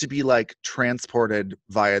she needed to be transported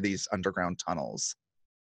via these underground tunnels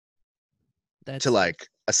to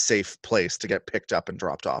a safe place to get picked up and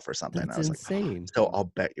dropped off or something. That's I was insane. So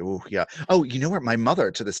I'll bet you. Oh, yeah. Oh, you know where my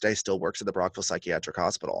mother to this day still works at the Brockville Psychiatric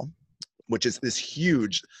Hospital, which is this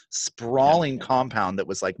huge sprawling compound that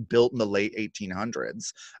was built in the late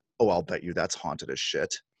 1800s. Oh, I'll bet you that's haunted as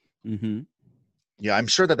shit. Mm-hmm. Yeah, I'm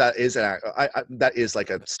sure that is that is like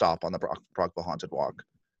a stop on the Brockville Haunted Walk.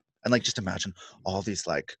 And just imagine all these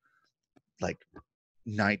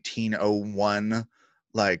 1901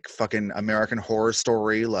 fucking American Horror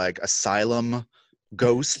Story asylum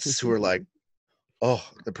ghosts who are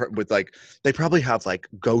they probably have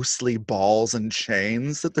ghostly balls and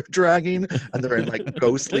chains that they're dragging, and they're in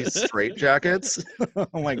ghostly straitjackets.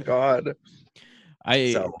 Oh my God.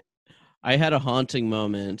 I had a haunting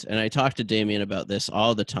moment, and I talked to Damien about this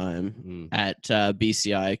all the time at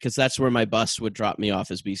BCI, because that's where my bus would drop me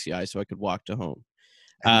off as BCI so I could walk to home.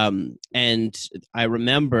 And I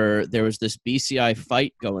remember there was this BCI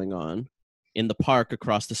fight going on in the park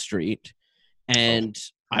across the street, and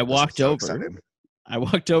I walked over. I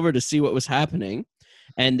walked over to see what was happening.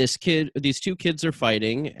 And these two kids are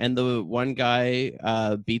fighting, and the one guy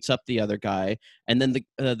beats up the other guy, and then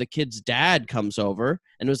the kid's dad comes over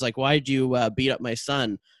and was like, "Why'd you beat up my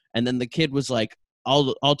son?" And then the kid was like,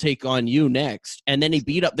 "I'll take on you next." And then he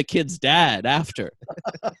beat up the kid's dad after.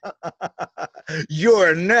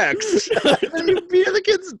 You're next. And you beat the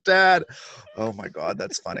kid's dad. Oh my God,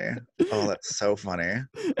 that's funny. Oh, that's so funny.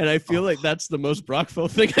 And I feel like that's the most Brockville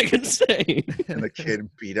thing I can say. And the kid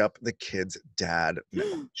beat up the kid's dad.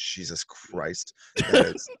 No, Jesus Christ.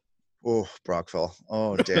 That is, oh, Brockville.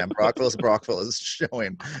 Oh, damn. Brockville is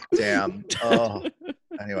showing. Damn. Oh.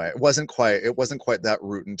 Anyway, it wasn't quite that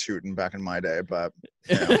rootin' tootin' back in my day, but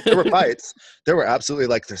there were fights. There were absolutely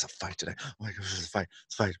there's a fight today. Oh my gosh, there's a fight.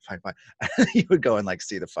 And you would go and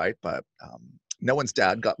see the fight, but no one's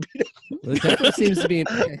dad got beat up. Well, it definitely seems to be an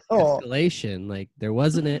escalation. Like there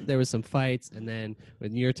was some fights, and then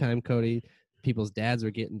with your time, Cody, people's dads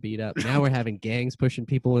were getting beat up. Now we're having gangs pushing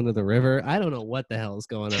people into the river. I don't know what the hell is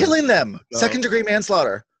going on. Killing them. Second-degree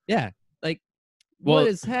manslaughter. Yeah. Like, what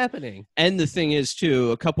is happening? And the thing is,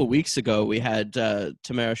 too, a couple weeks ago, we had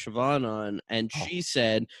Tamara Siobhan on, and she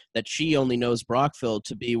said that she only knows Brockville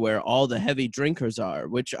to be where all the heavy drinkers are,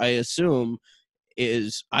 which I assume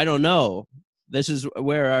is, I don't know. This is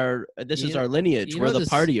where our lineage. We're the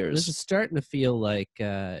partiers. This is starting to feel like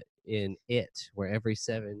in It, where every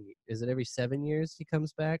 7 years he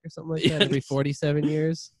comes back or something like that? Every 47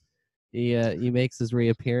 years he makes his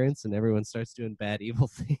reappearance and everyone starts doing bad, evil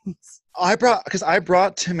things. I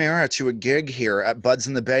brought Tamara to a gig here at Buds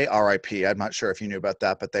in the Bay, RIP. I'm not sure if you knew about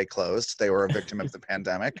that, but they closed. They were a victim of the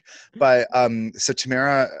pandemic. But so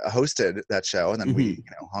Tamara hosted that show, and then we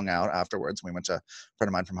hung out afterwards. We went to a friend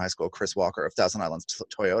of mine from high school, Chris Walker of Thousand Islands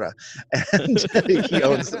Toyota, and he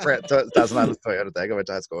owns the Thousand Islands Toyota thing. I went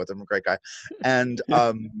to high school with him, a great guy. And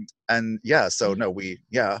yeah, so no,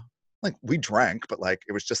 like we drank, but like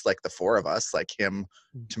it was just like the four of us, like him,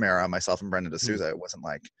 Tamara, myself, and Brendan D'Souza. It wasn't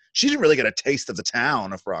like she didn't really get a taste of the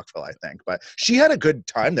town of Brockville, I think, but she had a good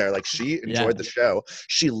time there. Like she enjoyed the show.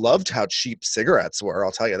 She loved how cheap cigarettes were.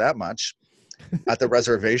 I'll tell you that much. At the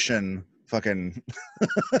reservation, fucking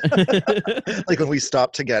like when we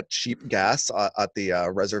stopped to get cheap gas at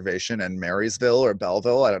the reservation in Marysville or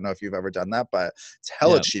Belleville. I don't know if you've ever done that, but it's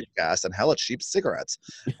hella cheap gas and hella cheap cigarettes.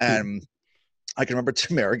 And I can remember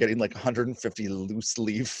Tamara getting like 150 loose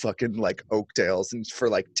leaf fucking like Oakdales and for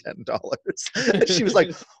like $10. And she was like,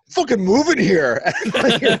 fucking move it here. And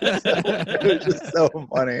like, it was just so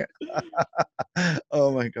funny.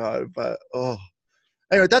 Oh my God. But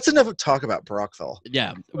anyway, that's enough talk about Brockville.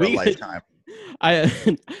 Yeah. For a lifetime. I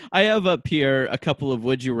have up here a couple of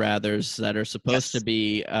would you rathers that are supposed to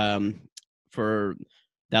be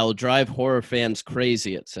that'll drive horror fans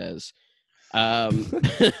crazy, it says.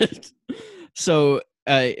 So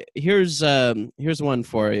here's one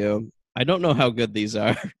for you. I don't know how good these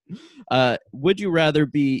are. Would you rather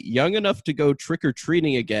be young enough to go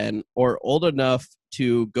trick-or-treating again or old enough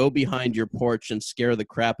to go behind your porch and scare the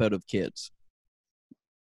crap out of kids?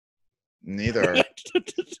 Neither.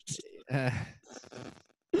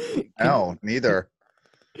 No, neither.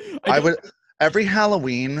 I would every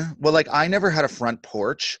Halloween. Well, like I never had a front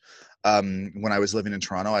porch. When I was living in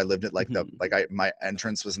Toronto, I lived at like my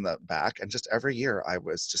entrance was in the back, and just every year I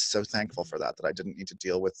was just so thankful for that I didn't need to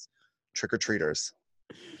deal with trick-or-treaters.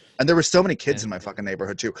 And there were so many kids in my fucking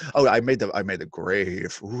neighborhood too. Oh, I made the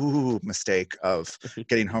grave mistake of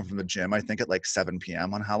getting home from the gym, I think at like 7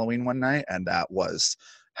 p.m. on Halloween one night, and that was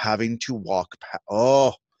having to walk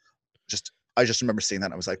I just remember seeing that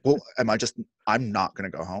and I was like, well, I'm not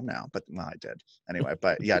going to go home now. But I did anyway.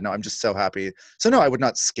 But yeah, no, I'm just so happy. So no, I would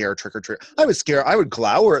not scare trick-or-treat. I would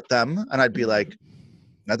glower at them and I'd be like,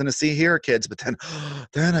 nothing to see here, kids. But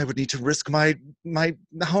then I would need to risk my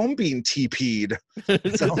home being TP'd.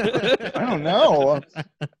 So I don't know.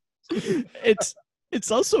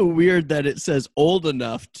 It's also weird that it says old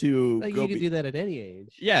enough to like you could do that at any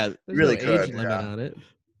age. Yeah. There's really no could. age limit on it.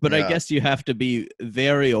 But I guess you have to be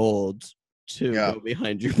very old to go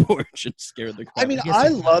behind your porch and scare the crap. I mean, I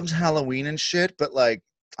loved Halloween and shit, but like,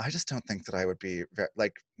 I just don't think that I would be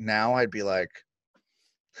like now. I'd be like,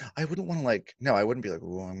 I wouldn't want to like. No, I wouldn't be like,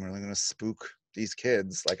 oh, I'm really gonna spook these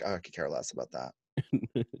kids. Like, I could care less about that.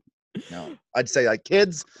 No, I'd say like,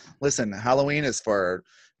 kids, listen, Halloween is for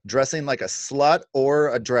dressing like a slut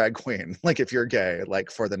or a drag queen. Like if you're gay,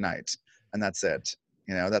 like for the night, and that's it.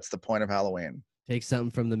 You know, that's the point of Halloween. Take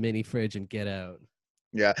something from the mini fridge and get out.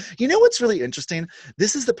 Yeah. You know what's really interesting?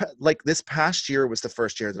 This is this past year was the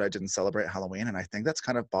first year that I didn't celebrate Halloween, and I think that's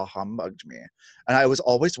kind of bah humbugged me. And I was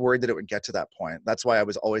always worried that it would get to that point. That's why I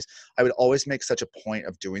would always make such a point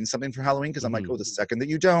of doing something for Halloween, because I'm like, oh, the second that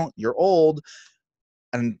you don't, you're old.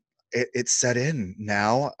 And it set in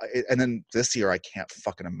now. And then this year, I can't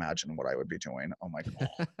fucking imagine what I would be doing. Oh my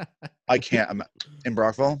God. I can't. In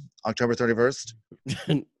Brockville, October 31st.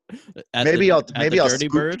 Maybe I'll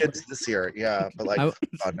spook kids this year. Yeah, but like,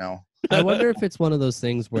 God no. I wonder if it's one of those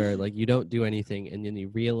things where like you don't do anything and then you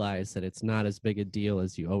realize that it's not as big a deal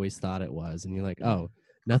as you always thought it was, and you're like, oh,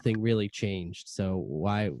 nothing really changed. So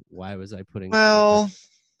why was I putting? Well,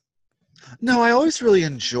 no, I always really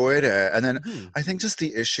enjoyed it, and then I think just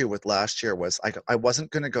the issue with last year was I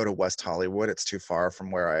wasn't going to go to West Hollywood. It's too far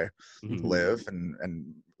from where I live,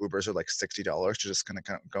 and Ubers are like $60 to just kind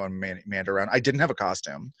of go and meander around. I didn't have a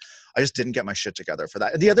costume. I just didn't get my shit together for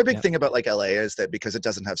that. The other big thing about like LA is that because it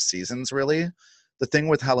doesn't have seasons really, the thing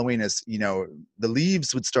with Halloween is, the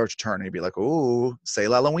leaves would start to turn and you'd be like, oh, say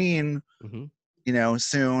Halloween,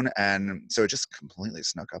 soon. And so it just completely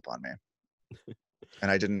snuck up on me. And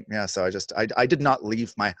I didn't, so I did not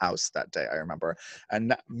leave my house that day, I remember.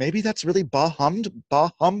 And maybe that's really bah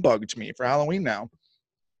humbugged me for Halloween now.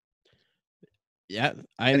 Yeah,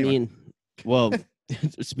 I mean, well,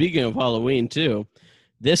 speaking of Halloween too,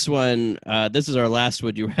 this one, this is our last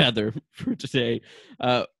Would You Rather for today.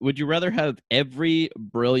 Would you rather have every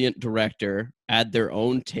brilliant director add their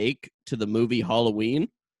own take to the movie Halloween,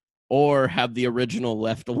 or have the original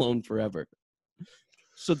left alone forever?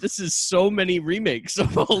 So this is so many remakes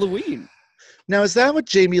of Halloween. Now, is that what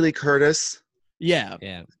Jamie Lee Curtis? Yeah.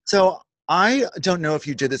 So I don't know if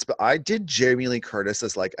you did this, but I did Jamie Lee Curtis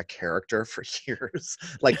as like a character for years,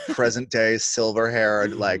 like present day, silver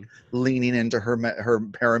haired, like leaning into her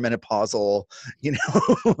perimenopausal,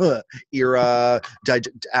 era,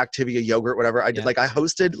 Activia yogurt, whatever. I did I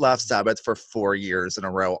hosted Laugh Sabbath for 4 years in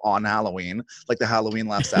a row on Halloween, like the Halloween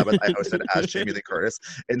Laugh Sabbath. I hosted as Jamie Lee Curtis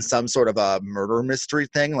in some sort of a murder mystery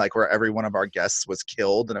thing, like where every one of our guests was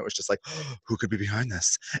killed, and it was just like, oh, who could be behind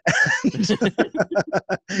this? And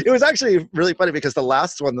it was actually really funny because the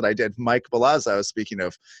last one that I did, Mike Balazzo, speaking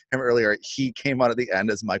of him earlier, he came out at the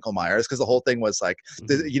end as Michael Myers, because the whole thing was like,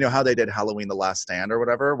 how they did Halloween The Last Stand or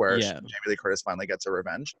whatever, where Jamie Lee Curtis finally gets her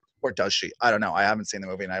revenge. Or does she? I don't know. I haven't seen the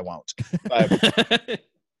movie and I won't.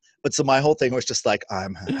 But so my whole thing was just like,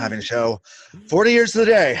 I'm having a show 40 years to the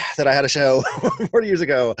day that I had a show 40 years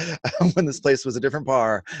ago when this place was a different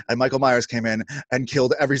bar and Michael Myers came in and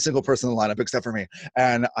killed every single person in the lineup except for me.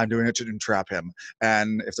 And I'm doing it to entrap him.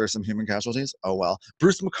 And if there's some human casualties, oh well.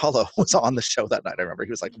 Bruce McCullough was on the show that night. I remember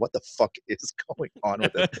he was like, what the fuck is going on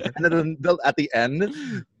with it? And then at the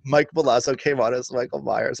end, Mike Balazzo came on as Michael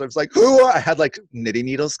Myers. I was like, who? I had like knitting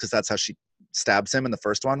needles because that's how she stabs him in the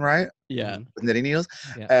first one, right? Yeah. With knitting needles.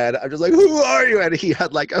 Yeah. And I'm just like, who are you? And he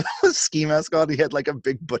had like a ski mask on. He had like a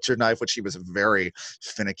big butcher knife, which he was very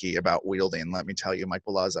finicky about wielding. Let me tell you, Mike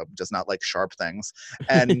Balazzo does not like sharp things.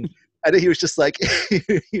 And and he was just like,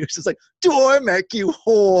 do I make you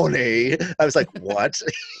horny? I was like, what?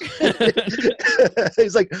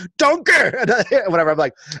 He's like, donkey, and whatever. I'm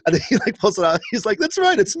like, and then he like pulls it out. He's like, that's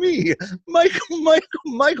right, it's me,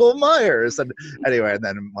 Michael Myers. And anyway, and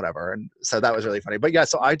then whatever. And so that was really funny. But yeah,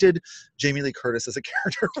 so I did Jamie Lee Curtis as a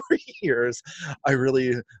character for years. I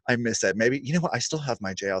miss it. Maybe, you know what? I still have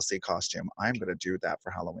my JLC costume. I'm gonna do that for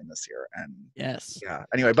Halloween this year. And yes, yeah.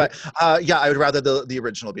 Anyway, but I would rather the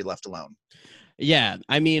original be left alone. Yeah,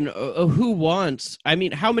 I mean, who wants? I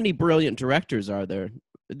mean, how many brilliant directors are there?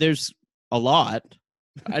 There's a lot.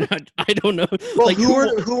 I don't know. Well, like,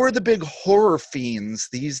 who are the big horror fiends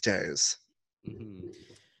these days?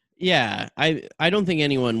 Yeah, I don't think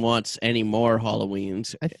anyone wants any more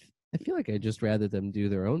Halloweens. I feel like I'd just rather them do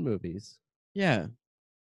their own movies. Yeah.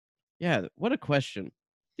 What a question.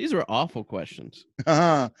 These were awful questions.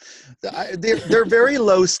 They're very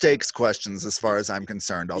low stakes questions as far as I'm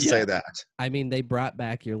concerned. I'll say that. I mean, they brought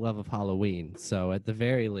back your love of Halloween. So at the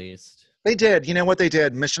very least. They did. You know what they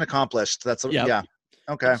did? Mission accomplished. Yeah.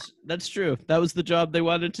 Okay. That's true. That was the job they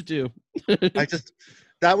wanted to do. I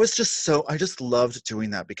just loved doing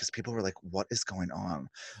that because people were like, what is going on?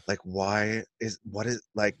 Like,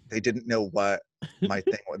 they didn't know what my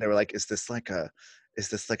thing was. They were like, is this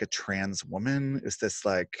like a trans woman? Is this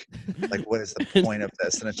like what is the point of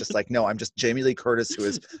this? And it's just like, no, I'm just Jamie Lee Curtis, who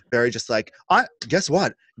is very just like, guess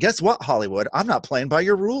what, Hollywood, I'm not playing by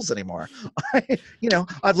your rules anymore.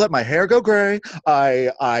 I've let my hair go gray.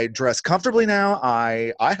 I dress comfortably now.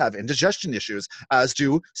 I have indigestion issues, as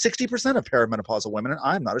do 60% of perimenopausal women, and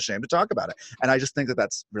I'm not ashamed to talk about it. And I just think that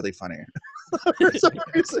that's really funny for some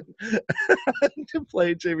reason to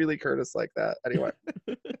play Jamie Lee Curtis like that. Anyway,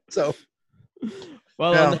 so.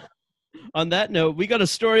 Well, yeah. On that note, we got a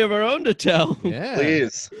story of our own to tell. Yeah,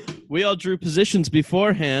 please. We all drew positions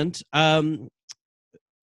beforehand. Damien,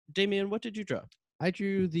 what did you draw? I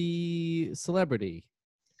drew the celebrity.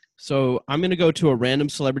 So I'm going to go to a random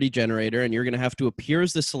celebrity generator, and you're going to have to appear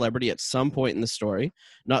as the celebrity at some point in the story,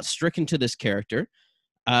 not stricken to this character.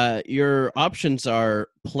 Your options are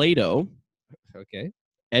Plato. Okay.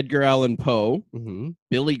 Edgar Allan Poe. Mm-hmm.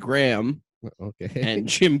 Billy Graham. Okay. And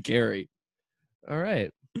Jim Carrey. All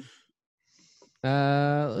right.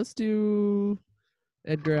 Let's do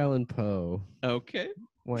Edgar Allan Poe. Okay.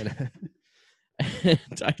 Why not?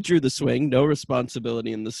 I drew the swing. No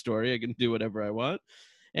responsibility in the story. I can do whatever I want.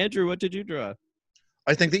 Andrew, what did you draw?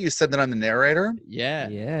 I think that you said that I'm the narrator. Yeah.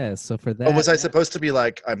 Yeah. So for that. Oh, was I supposed to be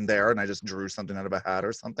like, I'm there and I just drew something out of a hat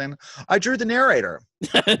or something? I drew the narrator.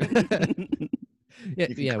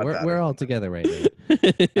 Yeah, we're all together right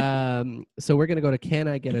now. So we're gonna go to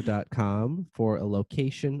canigeta.com for a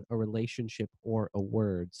location, a relationship, or a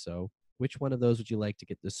word. So which one of those would you like to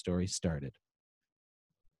get this story started?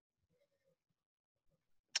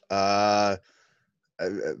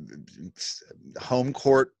 Home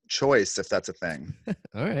court choice, if that's a thing.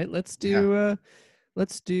 All right, let's do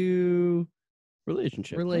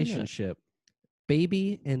relationship.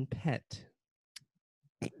 Baby and pet.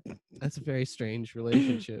 That's a very strange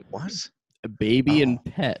relationship. What? A baby and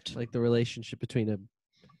pet. Like the relationship between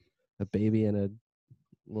a baby and a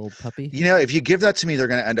little puppy. You know, if you give that to me, they're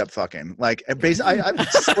going to end up fucking. Like,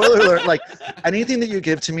 spoiler alert, like, anything that you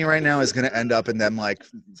give to me right now is going to end up in them, like,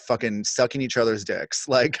 fucking sucking each other's dicks.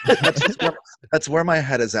 Like, that's where my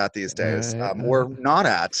head is at these days. Right. Or not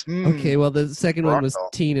at. Okay, well, the second one was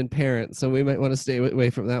teen and parent, so we might want to stay away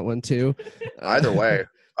from that one, too. Either way,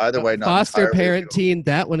 not foster parent, teen.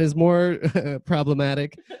 That one is more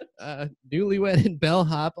problematic. Newlywed and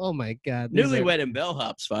bellhop. Oh my God. Newlywed and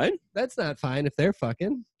bellhop's fine. That's not fine if they're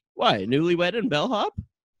fucking. Why? Newlywed and bellhop?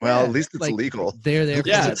 Well, at least it's legal. They're there.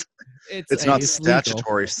 Yeah. It's not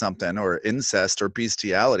statutory legal. Something or incest or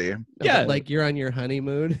bestiality. Yeah. Like you're on your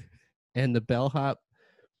honeymoon and the bellhop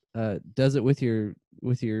does it with your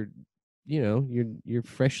your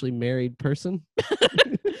freshly married person.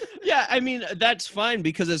 Yeah, I mean, that's fine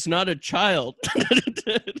because it's not a child.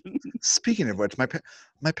 Speaking of which, my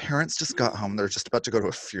parents just got home. They're just about to go to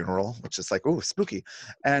a funeral, which is like, oh, spooky.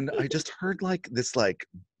 And I just heard like this, like,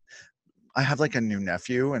 I have like a new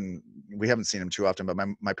nephew and we haven't seen him too often, but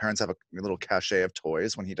my parents have a little cachet of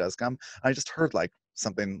toys when he does come. I just heard like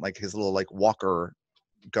something like his little like walker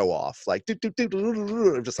go off, like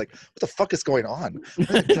I'm just like, what the fuck is going on?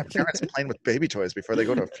 My parents playing with baby toys before they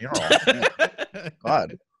go to a funeral.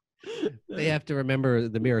 God. They have to remember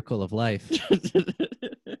the miracle of life.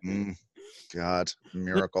 God,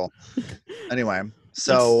 miracle. Anyway,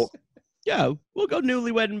 so yeah, we'll go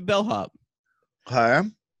newlywed and bellhop. Okay.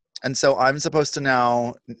 And so I'm supposed to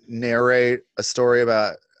now narrate a story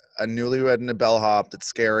about a newlywed and a bellhop that's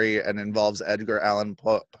scary and involves Edgar Allan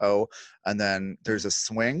Poe, and then there's a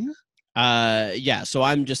swing. Yeah. So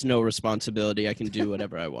I'm just no responsibility. I can do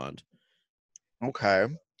whatever I want. Okay.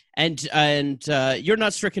 And you're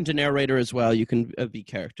not stricken to narrator as well. You can be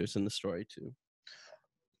characters in the story too.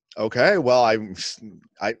 Okay. Well, I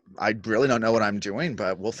really don't know what I'm doing,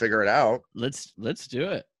 but we'll figure it out. Let's do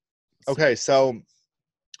it. Okay. So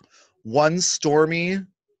one stormy,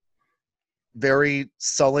 very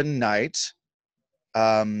sullen night,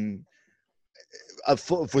 with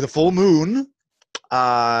a full moon,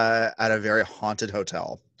 at a very haunted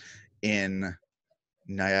hotel in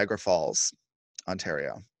Niagara Falls,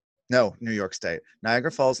 Ontario. No, New York State.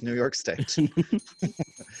 Niagara Falls, New York State.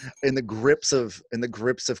 in the grips of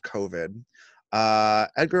COVID,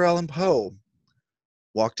 Edgar Allan Poe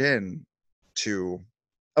walked in to.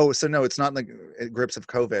 Oh, so no, it's not in the grips of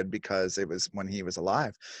COVID because it was when he was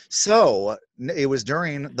alive. So it was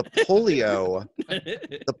during the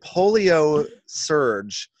polio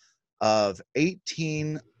surge of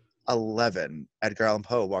 1811. Edgar Allan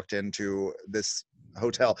Poe walked into this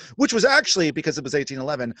hotel, which was actually, because it was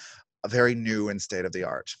 1811, a very new and state of the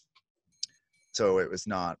art. So it was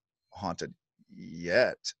not haunted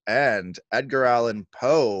yet. And Edgar Allan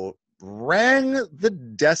Poe rang the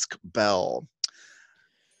desk bell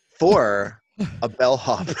for a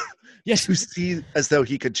bellhop to see as though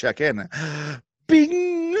he could check in.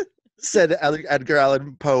 Bing, said Edgar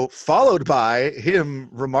Allan Poe, followed by him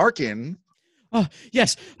remarking,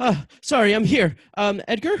 yes. Sorry, I'm here.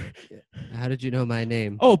 Edgar? How did you know my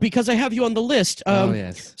name? Oh, because I have you on the list.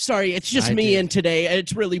 Yes. Sorry, it's just me in today.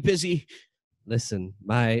 It's really busy. Listen,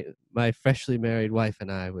 my freshly married wife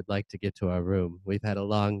and I would like to get to our room. We've had a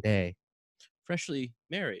long day. Freshly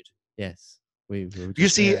married? Yes. You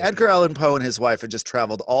see, Edgar Allan Poe and his wife had just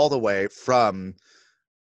traveled all the way from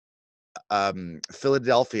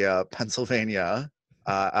Philadelphia, Pennsylvania,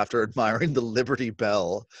 after admiring the Liberty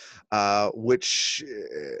Bell, which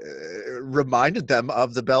reminded them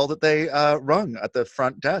of the bell that they rung at the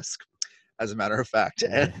front desk, as a matter of fact.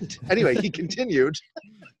 And anyway, he continued.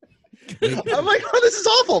 I'm like, oh, this is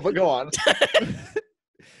awful, but go on.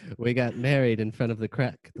 We got married in front of the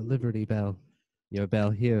Liberty Bell. Your bell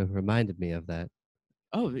here reminded me of that.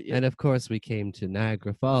 Oh, yeah. And of course, we came to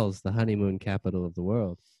Niagara Falls, the honeymoon capital of the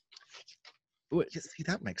world. You see,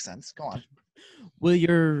 that makes sense. Go on. Will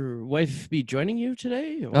your wife be joining you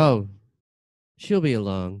today? Or? Oh, she'll be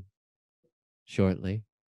along shortly.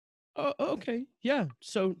 Oh, okay. Yeah.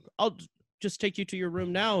 So I'll just take you to your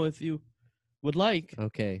room now if you would like.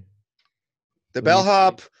 Okay. The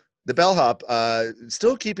bellhop,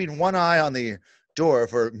 still keeping one eye on the door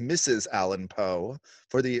for Mrs. Allen Poe,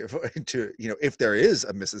 if there is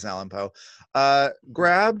a Mrs. Allen Poe,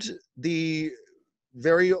 grabbed the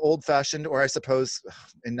very old-fashioned, or I suppose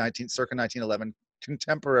circa 1911,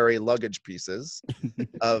 contemporary luggage pieces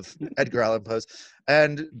of Edgar Allan Poe's,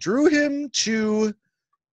 and drew him to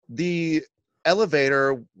the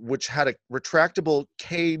elevator, which had a retractable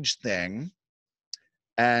cage thing,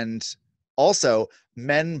 and also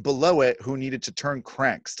men below it who needed to turn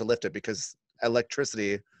cranks to lift it because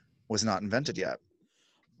electricity was not invented yet.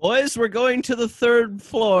 Boys, we're going to the 3rd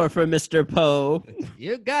floor for Mr. Poe.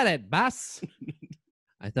 You got it, boss.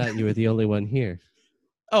 I thought you were the only one here.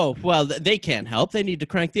 Oh, well, they can't help. They need to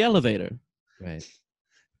crank the elevator. Right.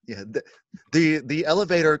 Yeah, the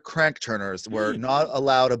elevator crank turners were not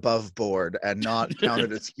allowed above board and not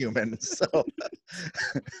counted as humans. So,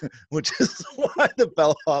 which is why the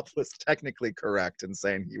bellhop was technically correct in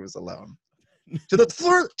saying he was alone. To the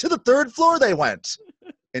 3rd floor they went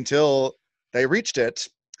until they reached it,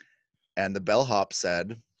 and the bellhop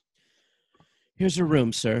said, "Here's a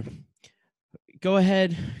room, sir. Go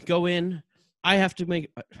ahead, go in. I have to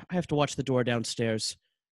watch the door downstairs.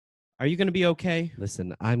 Are you going to be okay?"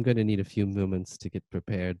 Listen, I'm going to need a few moments to get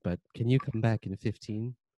prepared, but can you come back in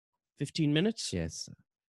 15? 15 minutes? Yes.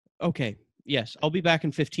 Okay. Yes, I'll be back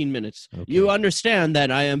in 15 minutes. Okay. You understand that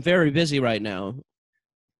I am very busy right now.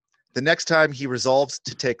 The next time he resolved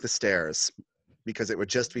to take the stairs because it would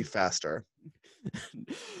just be faster.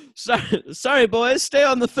 Sorry, boys. Stay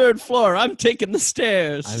on the 3rd floor. I'm taking the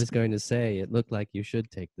stairs. I was going to say, it looked like you should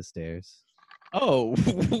take the stairs. Oh,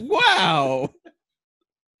 wow.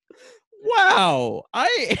 Wow.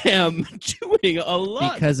 I am doing a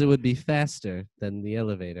lot. Because it would be faster than the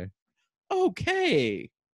elevator.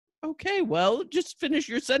 Okay, well, just finish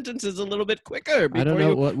your sentences a little bit quicker before I don't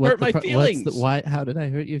know you hurt my feelings. Why? How did I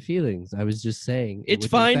hurt your feelings? I was just saying. It's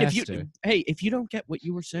fine if you don't get what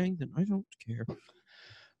you were saying, then I don't care.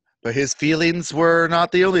 But his feelings were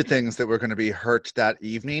not the only things that were going to be hurt that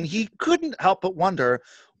evening. He couldn't help but wonder,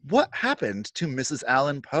 what happened to Mrs.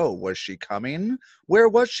 Allen Poe? Was she coming? Where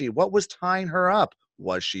was she? What was tying her up?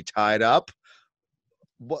 Was she tied up?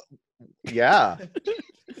 What? Yeah.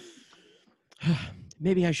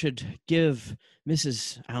 Maybe I should give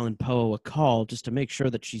Mrs. Allen Poe a call just to make sure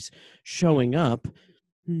that she's showing up.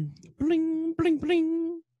 Bling, bling,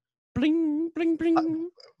 bling. Bling, bling, bling.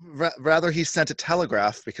 Rather, he sent a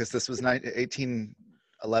telegraph because this was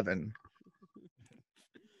 1811.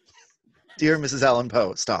 Dear Mrs. Allen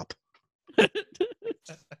Poe, stop.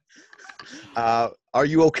 Are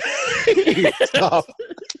you okay? Stop.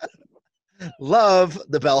 Love,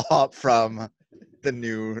 the bellhop from the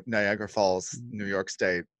new Niagara Falls, New York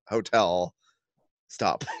State hotel.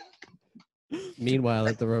 Stop. Meanwhile,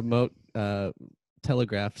 at the remote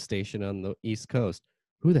telegraph station on the East Coast,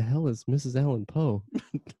 who the hell is Mrs. Allen Poe?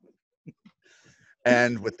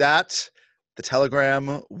 And with that, the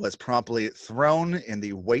telegram was promptly thrown in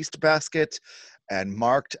the wastebasket and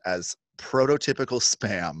marked as prototypical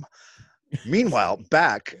spam. Meanwhile,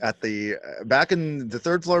 back in the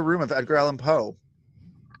 3rd floor room of Edgar Allan Poe.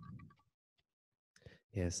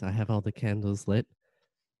 Yes, I have all the candles lit,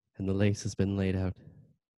 and the lace has been laid out.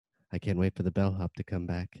 I can't wait for the bellhop to come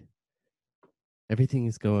back. Everything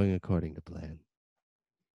is going according to plan.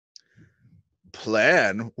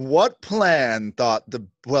 Plan? What plan? Thought the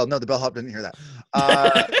bellhop didn't hear that.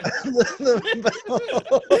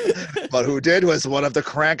 But who did was one of the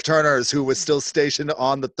crank turners who was still stationed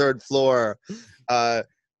on the 3rd floor.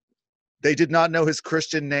 They did not know his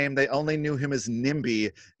Christian name. They only knew him as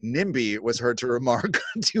Nimby. Nimby was heard to remark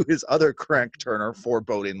to his other crank turner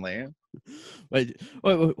forebodingly. Wait,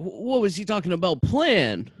 what was he talking about?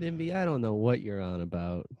 Plan? Nimby, I don't know what you're on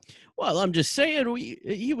about. Well, I'm just saying,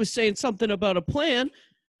 he was saying something about a plan,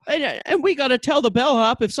 and we got to tell the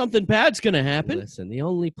bellhop if something bad's going to happen. Listen, the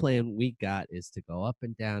only plan we got is to go up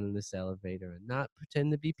and down in this elevator and not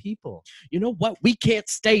pretend to be people. You know what? We can't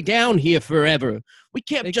stay down here forever. We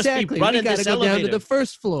can't just be running this elevator. We got to go down to the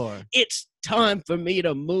 1st floor. It's time for me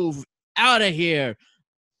to move out of here.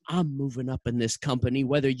 I'm moving up in this company,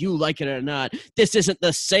 whether you like it or not. This isn't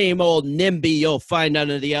the same old NIMBY you'll find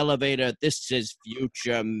under the elevator. This is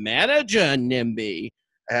future manager NIMBY.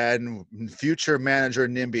 And future manager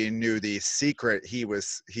NIMBY knew the secret he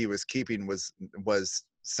was keeping was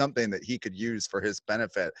something that he could use for his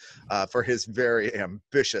benefit, for his very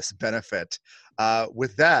ambitious benefit.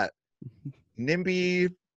 With that, NIMBY,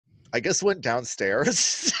 I guess, went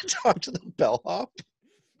downstairs to talk to the bellhop.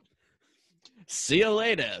 See you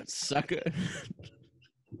later, sucker.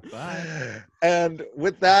 Bye. And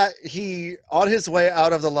with that, he, on his way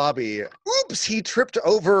out of the lobby, he tripped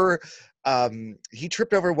over he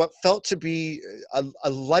tripped over what felt to be a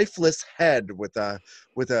lifeless head with a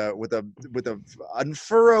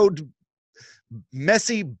unfurrowed,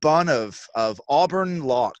 messy bun of auburn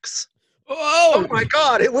locks. Oh my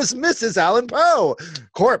God! It was Mrs. Allen Poe,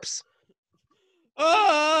 corpse.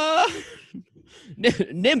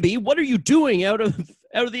 Nimby, what are you doing out of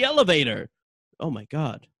the elevator? Oh my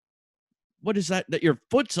God! What is that your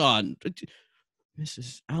foot's on,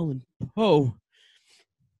 Mrs. Allen Poe?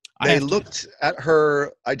 They looked at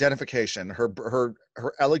her identification, her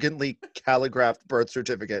elegantly calligraphed birth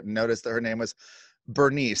certificate, and noticed that her name was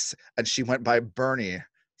Bernice, and she went by Bernie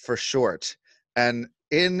for short. And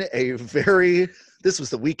in a this was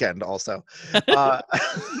the weekend also,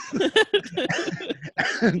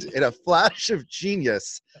 and in a flash of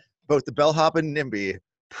genius, both the bellhop and Nimby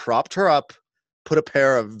propped her up, put a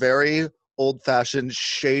pair of very old-fashioned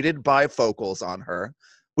shaded bifocals on her,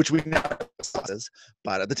 which we know is,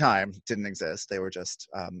 but at the time didn't exist. They were just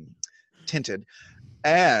tinted,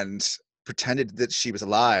 and pretended that she was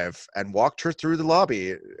alive and walked her through the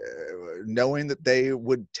lobby, knowing that they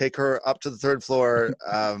would take her up to the third floor,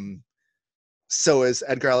 so as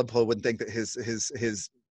Edgar Allan Poe would think that his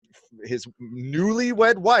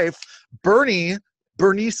newlywed wife, Bernice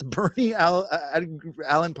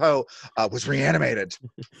Allan Poe, was reanimated.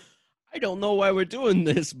 I don't know why we're doing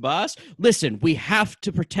this, boss. Listen, we have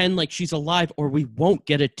to pretend like she's alive or we won't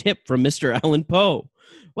get a tip from Mr. Allan Poe.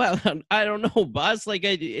 Well, I don't know, boss. Like,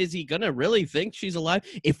 is he going to really think she's alive?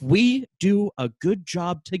 If we do a good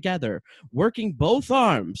job together, working both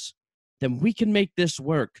arms, then we can make this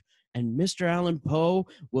work. And Mr. Allan Poe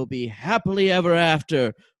will be happily ever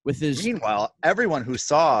after with his... Meanwhile, everyone who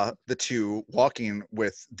saw the two walking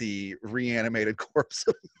with the reanimated corpse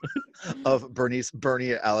of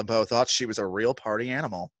Bernie Allan Poe thought she was a real party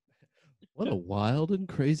animal. What a wild and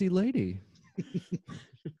crazy lady.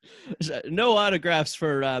 No autographs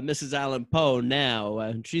for Mrs. Allan Poe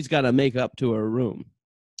now. She's got to make up to her room.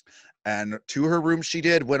 And to her room she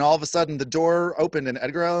did, when all of a sudden the door opened and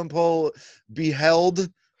Edgar Allan Poe beheld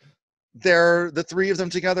the three of them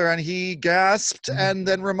together, and he gasped and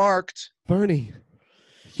then remarked, "Bernie,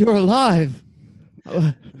 you're alive.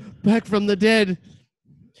 Back from the dead.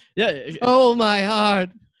 Yeah. Oh, my heart.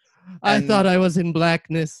 I thought I was in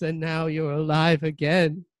blackness, and now you're alive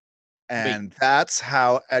again." And that's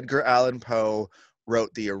how Edgar Allan Poe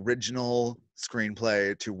wrote the original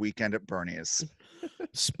screenplay to Weekend at Bernie's.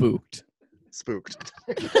 Spooked.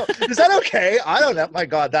 Is that okay? I don't know. My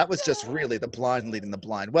God, that was just really the blind leading the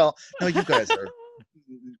blind. Well, no, you guys are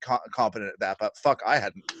competent at that, but fuck, I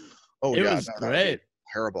hadn't. Oh, it yeah, was great.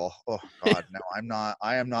 Terrible. Oh God, no, I'm not.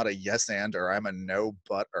 I am not a yes-ander. I'm a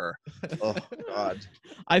no-butter. Oh God.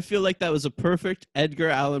 I feel like that was a perfect Edgar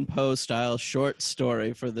Allan Poe style short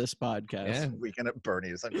story for this podcast. Yeah. Weekend at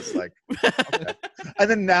Bernie's. I'm just like, okay. And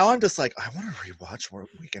then now I'm just like, I want to rewatch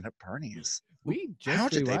Weekend at Bernie's. How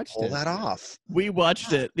did they pull that off? We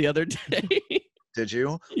watched it the other day. Did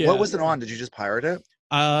you? Yeah. What was it on? Did you just pirate it?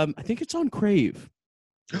 I think it's on Crave.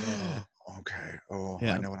 Okay. Oh,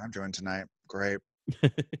 yeah. I know what I'm doing tonight. Great.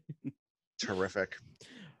 Terrific.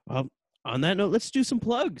 Well, on that note, let's do some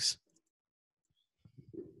plugs.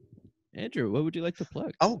 Andrew, what would you like to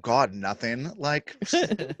plug? Oh God, nothing. Like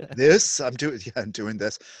this. I'm doing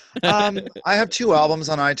this. I have 2 albums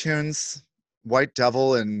on iTunes, White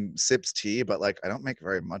Devil and Sips Tea, but like I don't make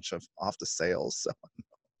very much off the sales, so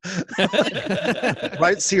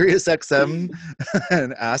Right, Sirius XM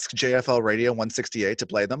and ask JFL Radio 168 to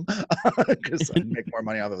play them because I make more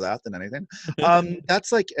money off of that than anything.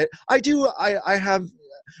 That's like I have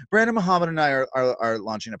Brandon Muhammad and I are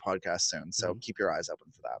launching a podcast soon, so keep your eyes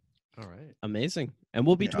open for that. All right. Amazing. And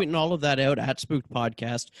we'll be tweeting all of that out at Spooked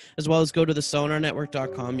Podcast, as well as go to the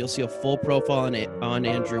sonarnetwork.com. You'll see a full profile on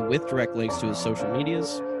Andrew with direct links to his social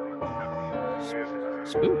medias.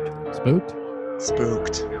 Spooked. Spooked.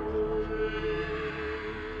 Spooked.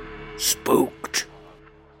 Spooked.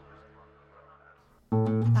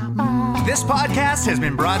 This podcast has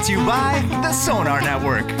been brought to you by the Sonar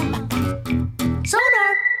Network. Sonar!